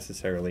 but not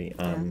necessarily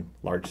on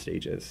large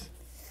stages.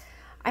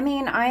 I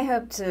mean, I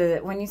hope to,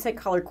 when you say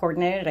color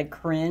coordinated, I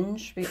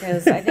cringe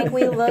because I think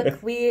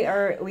we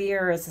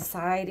are a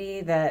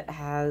society that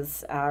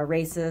has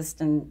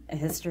racist and a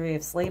history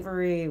of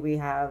slavery. We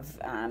have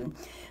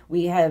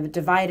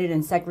divided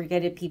and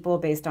segregated people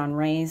based on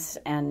race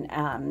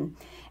and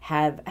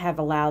have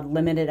allowed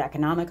limited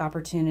economic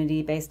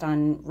opportunity based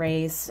on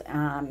race,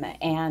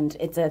 and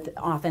it's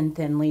often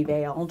thinly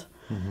veiled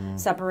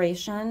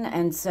separation.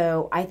 And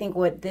so I think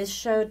what this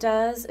show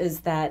does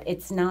is that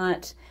it's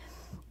not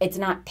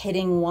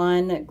pitting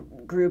one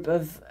group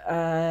of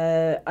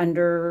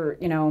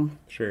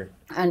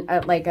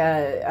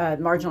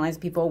marginalized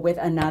people with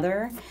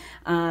another.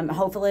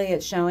 Hopefully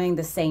it's showing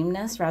the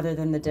sameness rather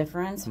than the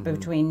difference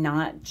between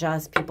not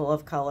just people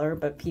of color,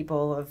 but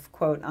people of,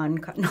 quote,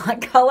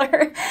 not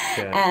color,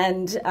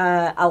 and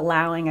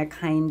allowing a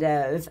kind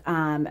of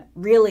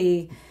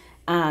really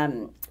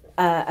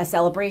a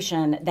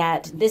celebration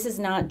that this is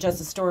not just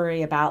a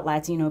story about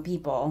Latino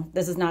people.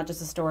 This is not just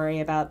a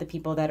story about the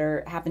people that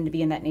happen to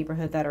be in that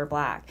neighborhood that are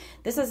black.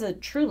 This is a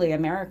truly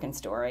American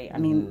story. I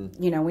mean,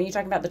 when you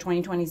talk about the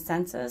 2020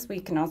 census, we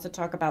can also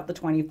talk about the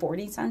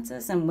 2040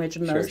 census, in which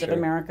most of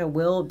America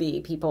will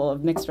be people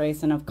of mixed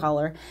race and of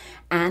color.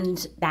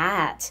 And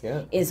that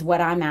is what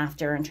I'm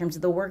after in terms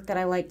of the work that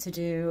I like to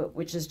do,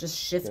 which is just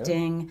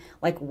shifting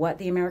like what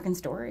the American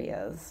story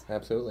is.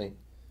 Absolutely.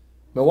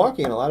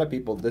 Milwaukee, and a lot of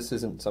people, this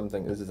isn't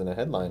a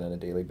headline on a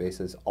daily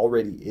basis,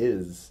 already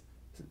is,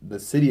 the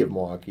city of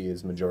Milwaukee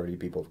is majority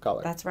people of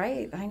color. That's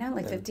right. I know,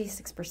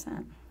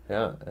 56%.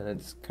 Yeah, and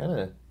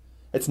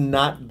it's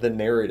not the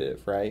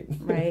narrative, right?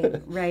 Right.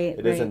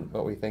 It isn't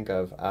what we think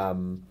of.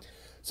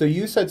 So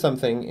you said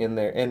something in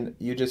there, and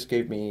you just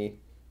gave me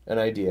an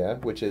idea,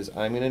 which is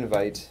I'm going to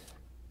invite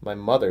my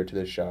mother to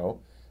the show,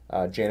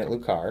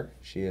 Janet Carr.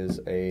 She is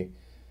a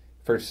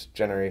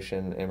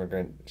first-generation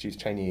immigrant. She's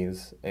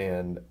Chinese,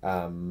 and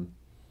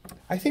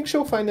I think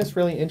she'll find this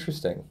really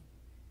interesting.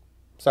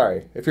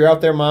 Sorry. If you're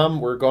out there, Mom,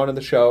 we're going to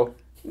the show.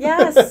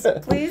 Yes,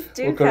 please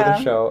do we'll go to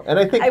the show. And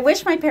I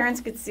wish my parents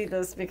could see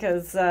this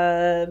because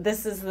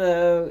this is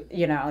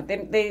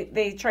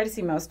they try to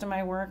see most of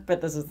my work, but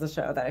this is the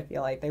show that I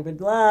feel like they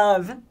would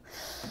love.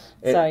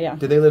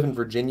 Do they live in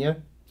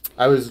Virginia?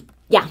 I was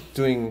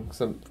doing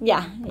some...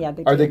 Yeah,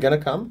 they Are they going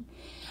to come?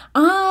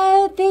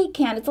 They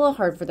can. It's a little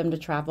hard for them to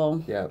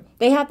travel. Yeah.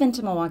 They have been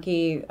to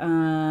Milwaukee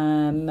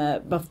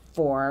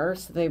before,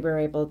 so they were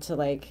able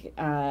to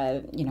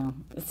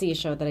see a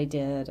show that I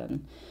did,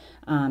 and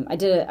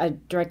I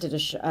directed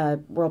a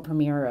world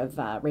premiere of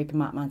Rape and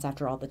Mont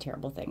After All the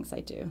Terrible Things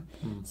I Do.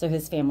 So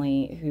his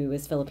family, who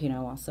is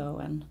Filipino also,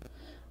 and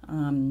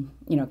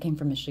came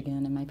from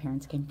Michigan, and my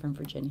parents came from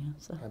Virginia.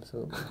 So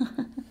absolutely.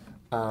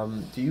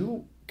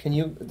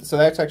 So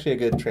that's actually a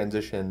good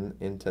transition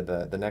into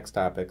the next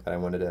topic that I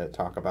wanted to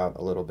talk about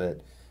a little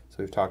bit. So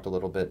we've talked a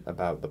little bit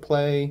about the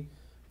play,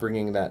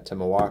 bringing that to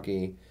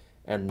Milwaukee,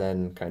 and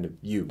then kind of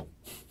you.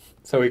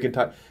 So we can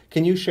talk.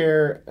 Can you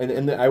share,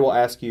 and I will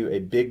ask you a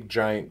big,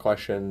 giant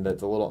question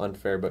that's a little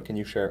unfair, but can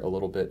you share a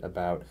little bit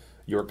about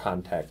your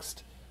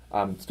context,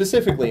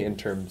 specifically in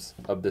terms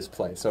of this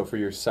play? So for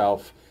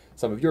yourself,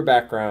 some of your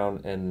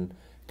background and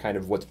kind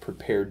of what's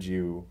prepared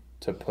you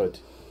to put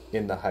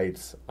in the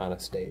Heights on a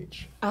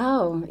stage.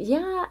 Oh,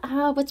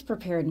 yeah. What's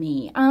prepared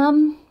me?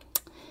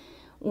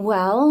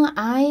 Well,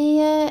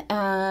 I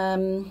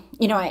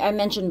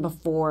mentioned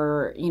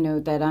before,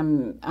 that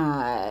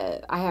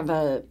I have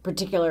a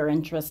particular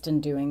interest in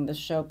doing this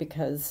show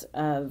because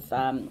of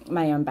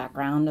my own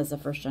background as a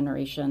first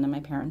generation and my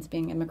parents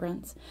being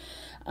immigrants.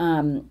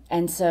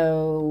 And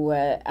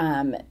so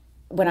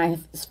when I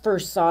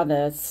first saw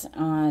this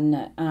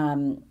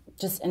on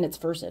just in its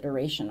first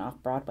iteration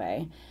off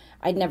Broadway,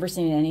 I'd never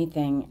seen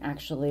anything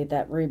actually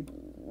that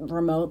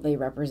remotely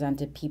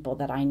represented people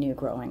that I knew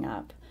growing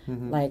up,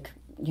 like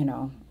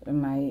my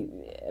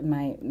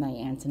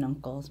aunts and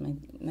uncles, my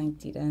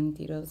tita and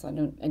titos. I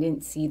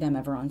didn't see them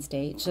ever on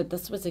stage. So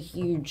this was a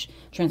huge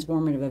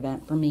transformative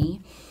event for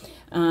me,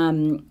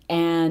 and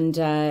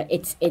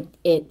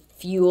it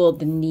fueled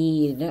the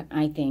need,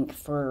 I think,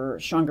 for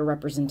stronger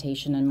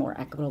representation and more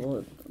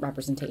equitable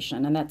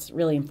representation, and that's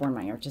really informed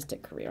my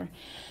artistic career.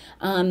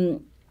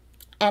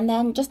 And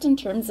then just in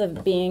terms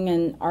of being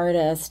an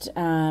artist,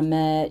 I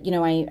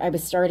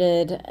was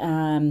started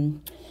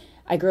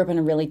I grew up in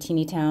a really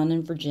teeny town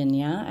in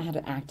Virginia. I had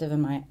an active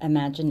in my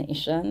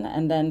imagination,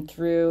 and then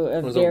through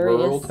It was a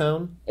rural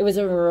town? It was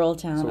a rural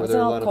town. So it was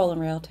all coal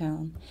and rail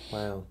town.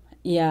 Wow.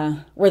 Yeah.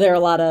 Were there a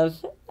lot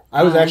of...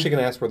 I was actually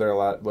going to ask,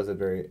 was it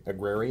very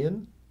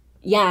agrarian?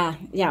 Yeah.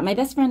 My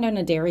best friend owned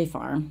a dairy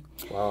farm.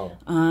 Wow.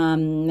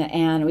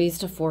 And we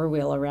used to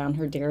four-wheel around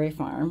her dairy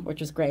farm,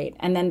 which was great.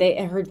 And then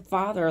her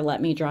father let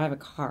me drive a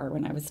car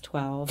when I was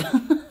 12.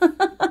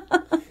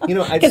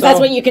 Because that's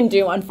what you can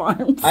do on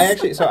farms.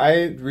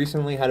 I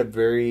recently had a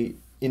very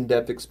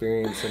in-depth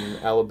experience in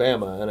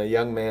Alabama, and a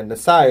young man,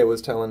 Nasiah,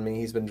 was telling me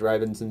he's been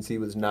driving since he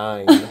was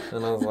 9,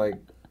 and I was like,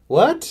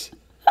 what?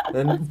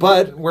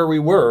 But where we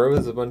were, it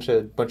was a bunch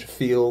of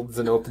fields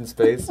and open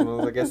space, and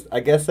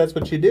I guess that's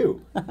what you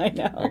do. I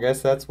know. I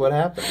guess that's what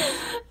happens.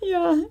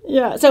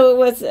 Yeah. So it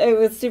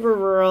was super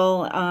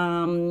rural,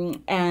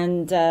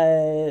 and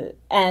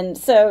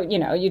so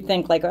you'd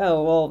think like,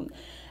 oh well.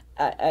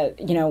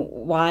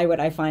 Why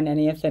would I find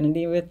any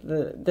affinity with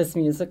this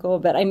musical?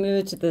 But I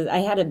moved I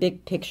had a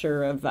big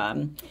picture of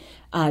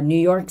New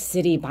York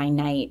City by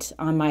night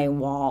on my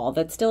wall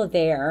that's still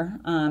there.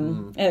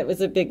 It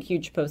was a big,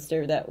 huge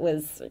poster that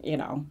was,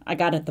 I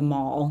got at the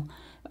mall.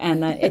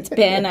 And it's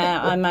been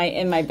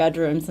in my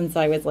bedroom since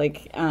I was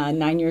like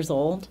 9 years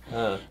old.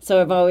 So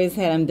I've always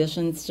had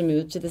ambitions to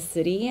move to the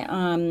city,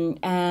 and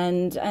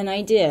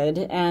I did.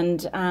 And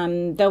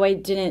though I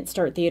didn't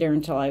start theater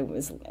until I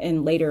was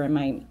later in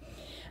my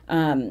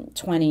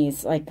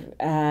 20s,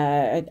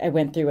 I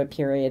went through a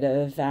period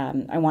of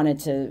I wanted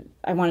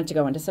to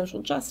go into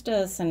social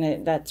justice,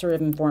 and that sort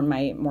of informed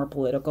my more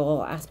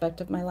political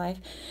aspect of my life.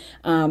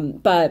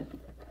 But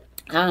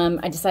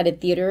I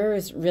decided theater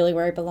is really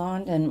where I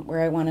belonged and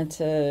where I wanted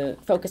to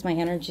focus my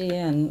energy,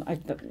 and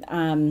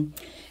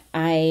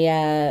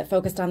I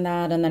focused on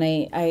that, and then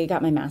I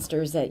got my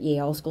master's at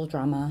Yale School of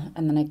Drama,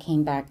 and then I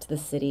came back to the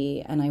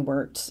city, and I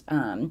worked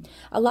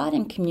a lot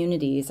in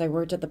communities. I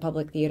worked at the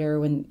Public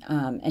Theater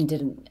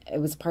it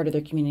was part of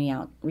their community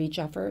outreach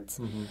efforts,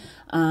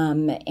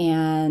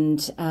 and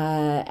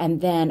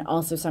then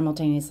also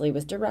simultaneously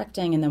was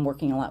directing, and then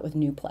working a lot with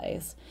new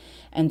plays.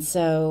 And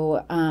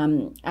so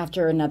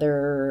after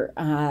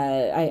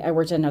I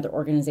worked at another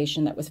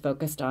organization that was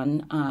focused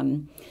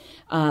on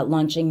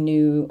launching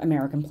new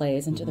American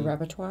plays into the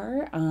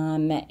repertoire.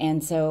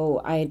 And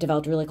so I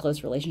developed really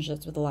close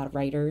relationships with a lot of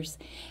writers.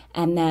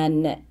 And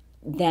then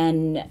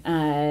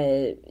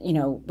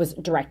was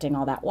directing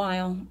all that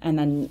while. And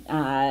then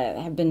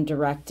have been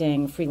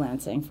directing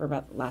freelancing for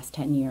about the last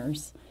 10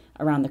 years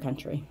around the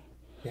country.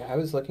 Yeah, I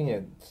was looking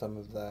at some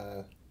of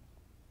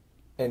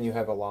and you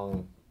have a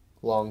long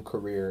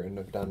career and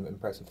have done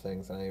impressive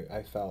things. And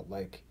I felt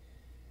like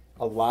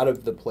a lot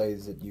of the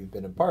plays that you've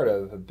been a part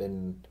of have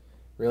been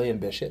really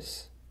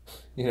ambitious,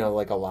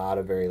 like a lot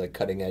of very like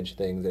cutting edge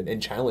things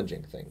and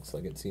challenging things.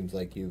 Like it seems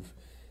like you've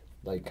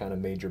like kind of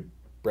made your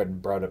bread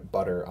and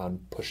butter on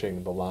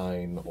pushing the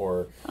line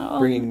or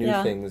bringing new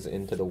things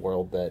into the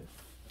world that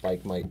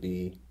like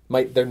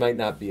there might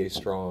not be a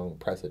strong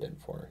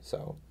precedent for.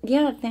 So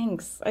yeah,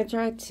 thanks. I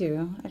try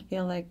to. I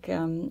feel like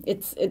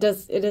it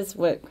is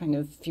what kind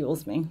of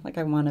fuels me. Like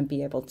I want to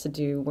be able to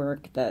do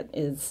work that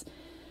is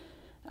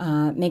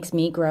makes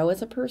me grow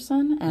as a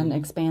person and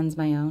expands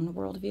my own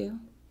worldview.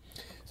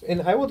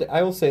 And I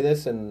will say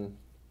this, and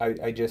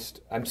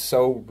I'm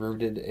so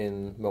rooted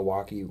in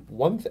Milwaukee.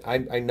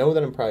 I know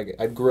that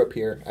I grew up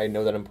here. I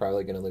know that I'm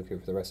probably going to live here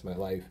for the rest of my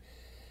life.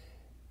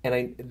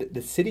 And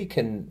the city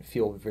can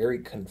feel very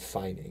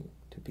confining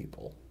to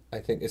people. I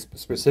think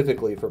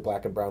specifically for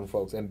Black and brown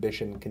folks,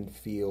 ambition can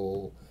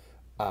feel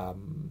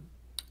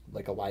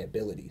like a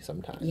liability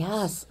sometimes.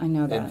 Yes, I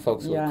know that. And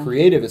folks who are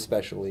creative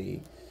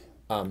especially,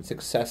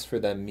 success for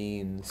them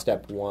means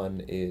step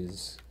 1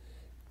 is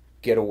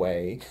get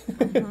away,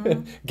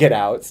 get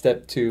out.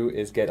 Step 2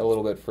 is get a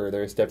little bit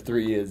further. Step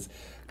 3 is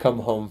come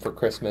home for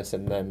Christmas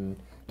and then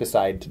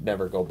decide to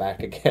never go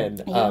back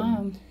again.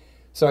 Yeah.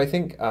 So I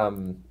think,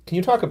 can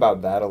you talk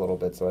about that a little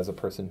bit? So as a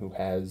person who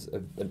has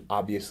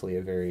obviously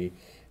a very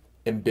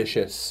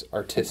ambitious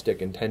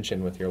artistic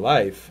intention with your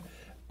life,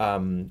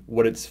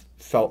 what it's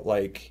felt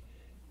like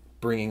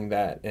bringing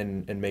that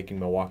and making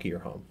Milwaukee your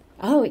home.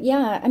 Oh,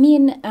 yeah. I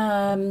mean,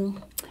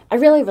 I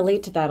really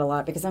relate to that a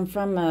lot because I'm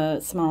from a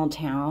small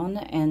town.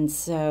 And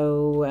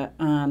so,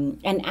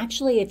 and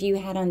actually, if you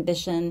had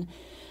ambition,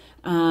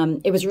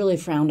 it was really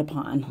frowned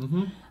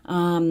upon.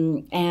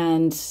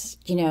 And,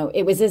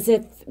 it was as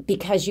if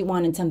because you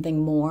wanted something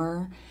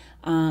more,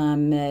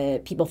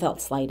 people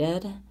felt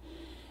slighted.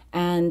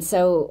 And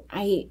so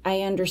I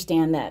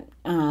understand that,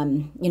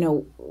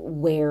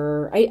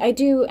 where I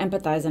do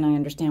empathize and I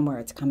understand where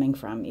it's coming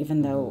from,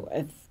 even though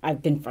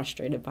I've been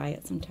frustrated by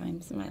it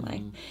sometimes in my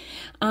life.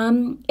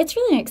 It's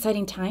really an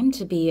exciting time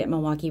to be at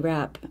Milwaukee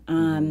Rep.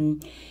 I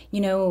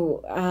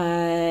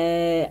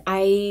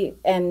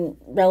am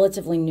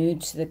relatively new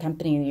to the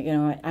company.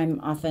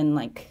 I'm often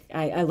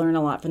I learn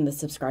a lot from the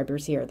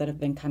subscribers here that have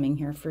been coming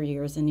here for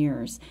years and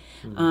years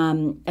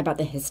about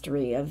the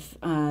history of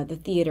the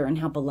theater and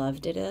how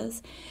beloved it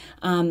is.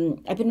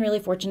 I've been really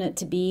fortunate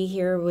to be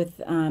here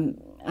with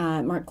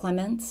Mark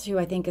Clements, who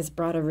I think has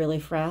brought a really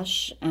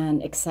fresh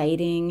and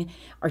exciting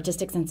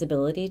artistic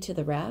sensibility to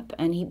the rep,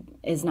 and he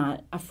is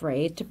not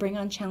afraid to bring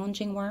on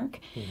challenging work.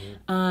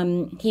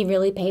 He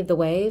really paved the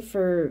way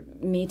for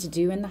me to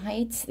do In the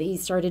Heights. He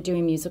started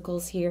doing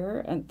musicals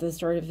here at the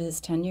start of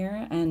his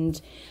tenure,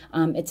 and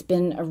it's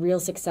been a real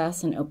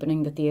success in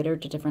opening the theater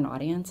to different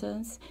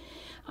audiences.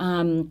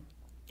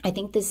 I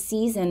think this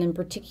season in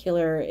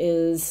particular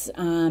is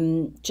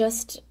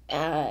just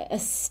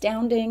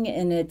astounding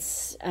in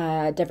its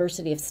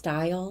diversity of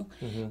style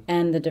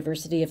and the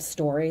diversity of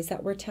stories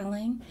that we're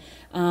telling.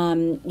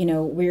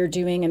 We're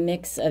doing a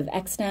mix of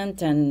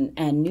extant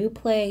and new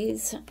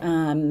plays.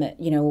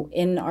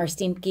 In our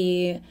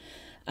Steamke,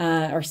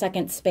 our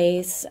second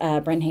space,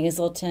 Brent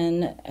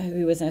Hazelton,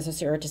 who is an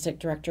associate artistic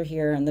director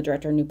here and the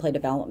director of new play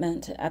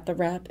development at the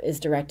Rep, is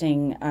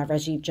directing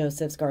Rajiv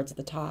Joseph's Guards of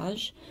the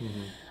Taj.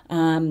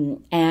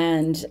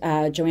 And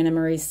Joanna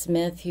Murray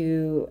Smith,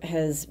 who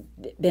has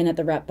been at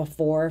the Rep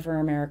before for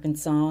American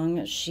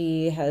Song,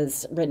 she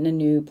has written a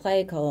new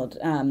play called,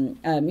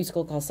 a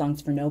musical called Songs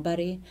for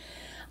Nobody.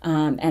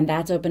 And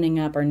that's opening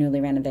up our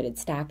newly renovated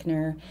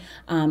Stackner.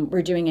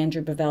 We're doing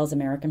Andrew Bavell's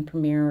American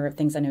premiere of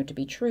Things I Know to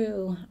Be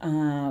True.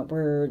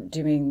 We're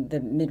doing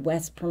the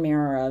Midwest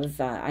premiere of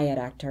Ayad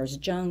Akhtar's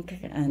Junk,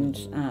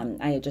 and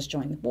I had just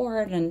joined the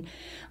board. And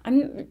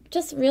I'm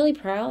just really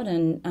proud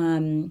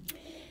and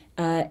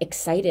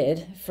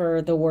excited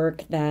for the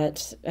work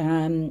that,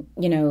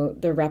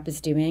 the Rep is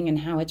doing and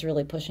how it's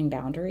really pushing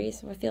boundaries.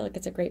 So I feel like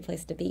it's a great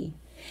place to be.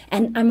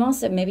 And I'm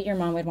also, maybe your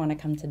mom would want to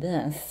come to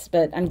this,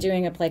 but I'm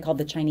doing a play called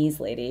The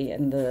Chinese Lady I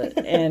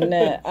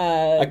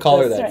call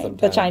her that sometimes.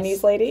 The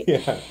Chinese Lady.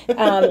 Yeah.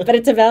 But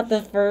it's about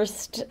the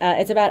first,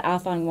 it's about Ah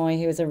Fong Moy,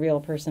 who is a real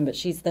person, but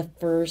she's the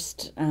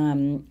first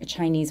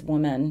Chinese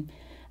woman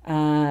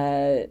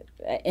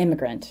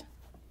immigrant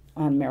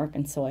on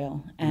American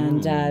soil.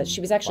 And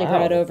she was actually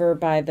brought over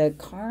by the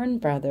Carr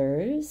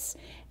brothers,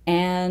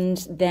 and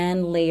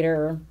then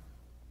later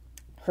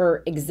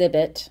her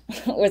exhibit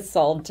was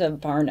sold to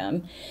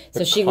Barnum.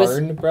 The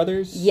Carr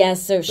brothers?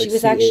 Yes, so she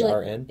was actually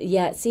C-A-R-N?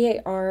 Yeah,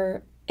 C-A-R-N-E.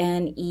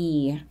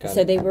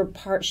 So they were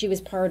she was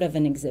part of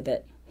an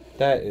exhibit.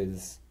 That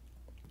is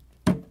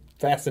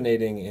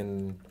fascinating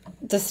and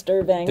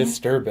disturbing.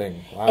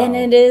 Wow. And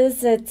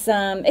it's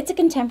a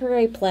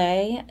contemporary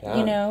play,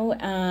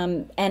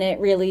 and it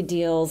really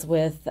deals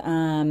with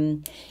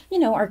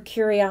our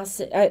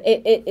curiosity.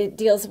 It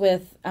deals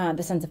with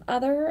the sense of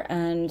other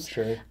and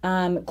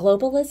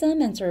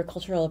globalism and sort of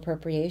cultural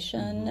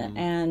appropriation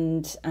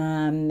and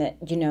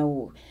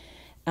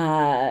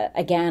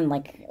again,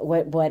 like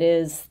what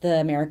is the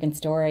American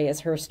story?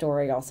 Is her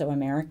story also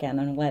American?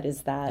 And what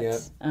is that?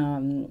 Yep.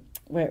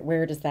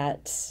 Where does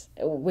that?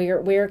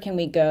 Where can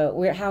we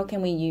go? How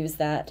can we use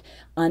that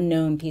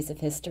unknown piece of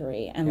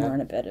history and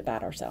learn a bit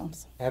about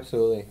ourselves?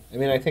 Absolutely. I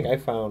mean, I think I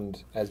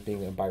found, as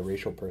being a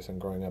biracial person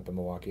growing up in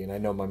Milwaukee, and I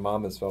know my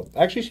mom has felt.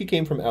 Actually, she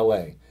came from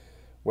L.A.,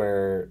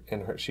 where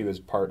she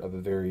was part of a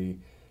very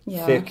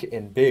thick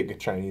and big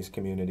Chinese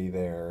community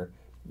there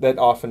that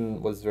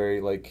often was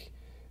very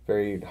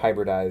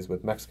hybridized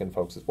with Mexican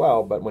folks as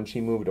well. But when she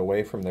moved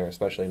away from there,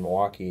 especially in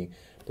Milwaukee,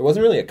 there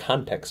wasn't really a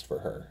context for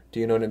her. Do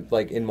you know what I mean?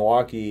 Like in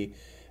Milwaukee,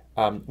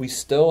 we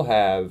still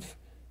have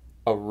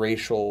a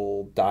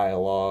racial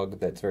dialogue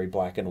that's very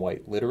black and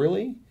white,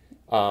 literally,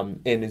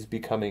 and is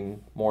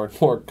becoming more and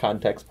more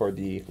context for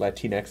the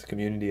Latinx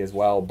community as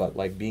well. But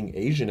like being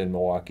Asian in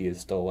Milwaukee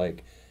is still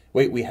like,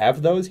 wait, we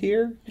have those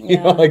here? You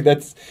know, like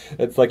that's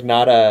like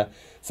not a.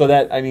 So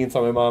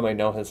my mom I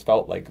know has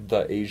felt like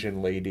the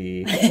Asian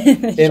lady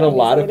in a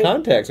lot of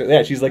contexts.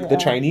 Yeah, she's like the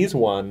Chinese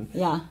one.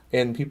 Yeah.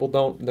 And people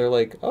they're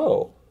like,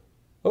 oh,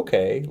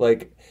 okay.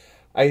 Like,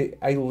 I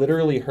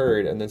literally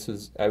heard, and I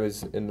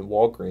was in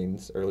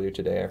Walgreens earlier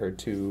today, I heard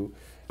two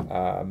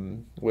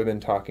women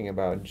talking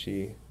about,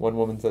 and one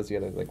woman says to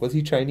the other, like, was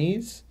he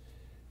Chinese?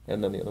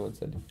 And then the other one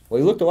said, well,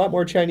 he looked a lot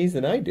more Chinese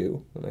than I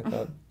do. And I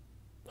thought,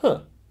 huh.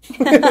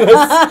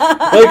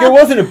 It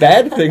wasn't a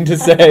bad thing to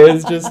say.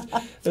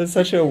 It's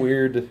such a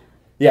weird.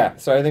 Yeah,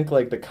 so I think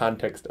like the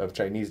context of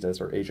Chineseness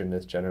or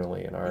Asianness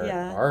generally in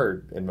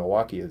our in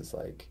Milwaukee is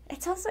like.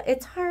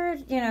 It's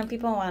hard.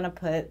 People want to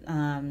put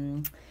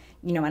an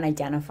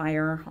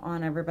identifier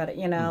on everybody.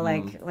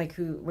 Like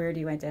where do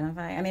you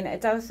identify? I mean,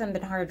 it's also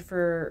been hard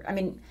for. I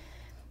mean,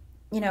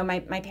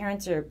 my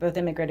parents are both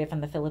immigrated from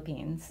the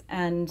Philippines,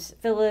 and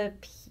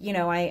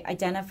I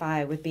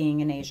identify with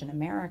being an Asian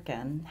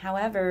American.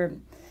 However,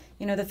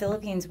 the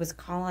Philippines was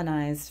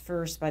colonized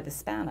first by the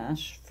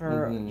Spanish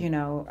for,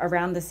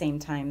 around the same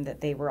time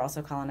that they were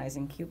also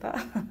colonizing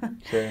Cuba.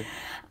 Sure.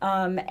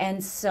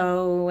 And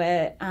so,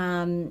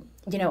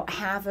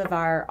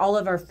 all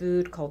of our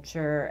food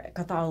culture,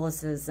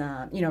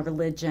 Catholicism,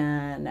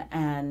 religion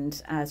and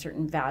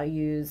certain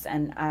values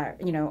and,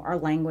 our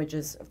language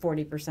is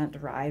 40%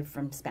 derived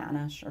from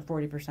Spanish or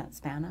 40%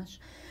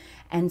 Spanish.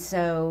 And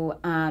so,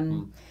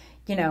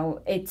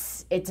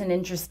 it's an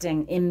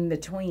interesting in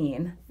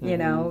between,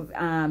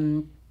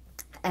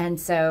 And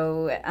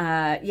so,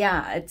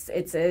 it's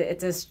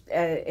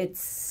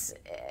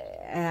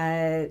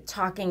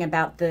talking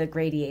about the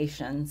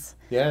gradations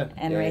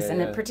and race,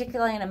 and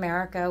particularly in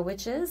America,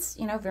 which is,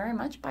 very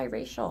much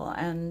biracial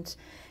and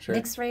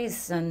mixed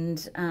race,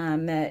 and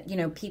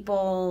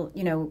people,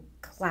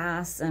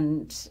 class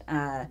and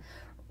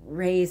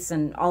race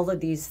and all of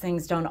these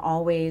things don't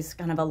always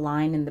kind of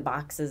align in the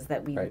boxes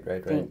that we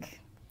think. Right.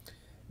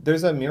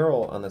 There's a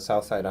mural on the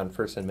south side on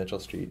First and Mitchell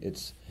Street.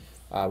 It's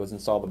was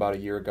installed about a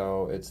year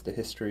ago. It's the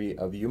history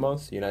of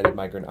UMOS, United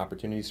Migrant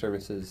Opportunity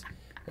Services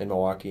in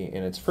Milwaukee,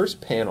 and its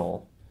first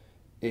panel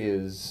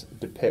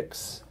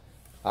depicts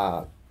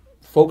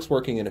folks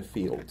working in a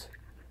field,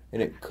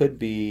 and it could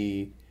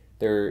be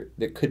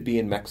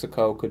in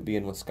Mexico, could be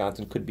in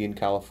Wisconsin, could be in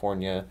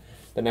California.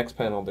 The next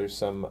panel, there's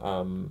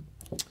some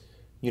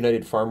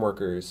United Farm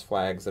Workers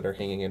flags that are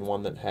hanging in,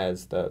 one that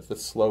has the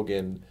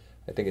slogan,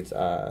 I think it's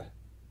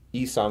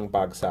Isang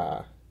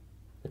Bagsa,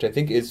 which I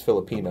think is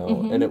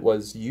Filipino, and it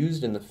was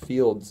used in the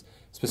fields,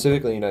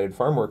 specifically United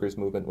Farm Workers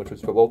movement, which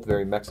was both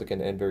very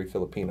Mexican and very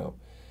Filipino.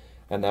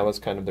 And that was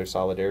kind of their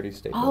solidarity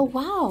statement. Oh,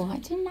 wow. I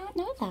did not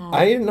know that.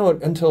 I didn't know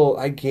it until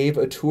I gave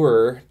a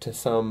tour to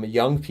some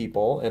young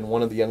people, and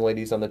one of the young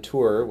ladies on the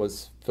tour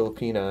was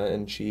Filipina,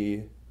 and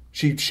she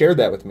shared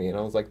that with me. And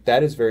I was like,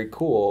 that is very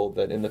cool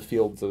that in the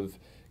fields of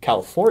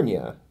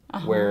California,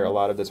 where a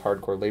lot of this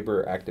hardcore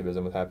labor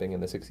activism was happening in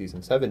the 60s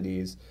and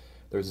 70s,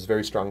 there was this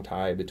very strong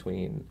tie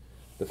between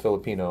the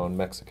Filipino and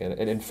Mexican.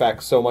 And in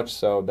fact, so much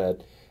so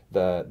that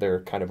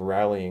their kind of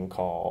rallying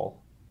call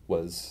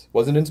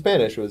wasn't in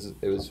Spanish, it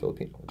was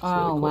Filipino. Oh,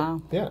 really cool.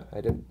 Wow.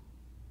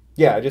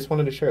 Yeah, I just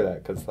wanted to share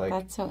that because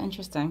that's so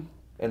interesting.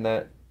 And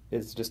that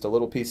is just a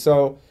little piece.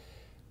 So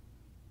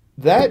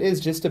that is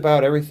just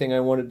about everything I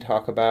wanted to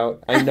talk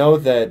about. I know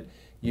that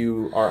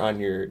you are on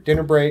your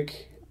dinner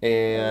break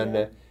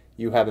and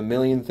you have a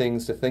million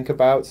things to think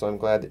about, so I'm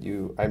glad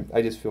that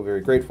I just feel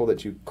very grateful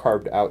that you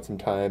carved out some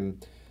time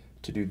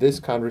to do this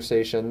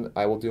conversation.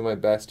 I will do my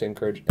best to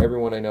encourage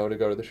everyone I know to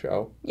go to the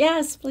show.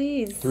 Yes,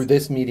 please. Through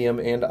this medium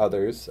and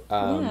others.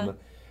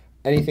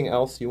 Anything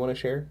else you want to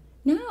share?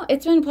 No,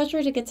 it's been a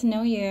pleasure to get to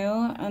know you.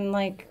 And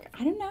I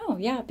don't know.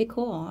 Yeah, it'd be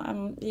cool.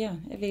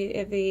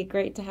 It'd be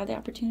great to have the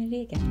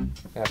opportunity again.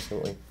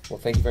 Absolutely. Well,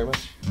 thank you very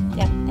much.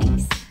 Yeah,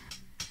 thanks.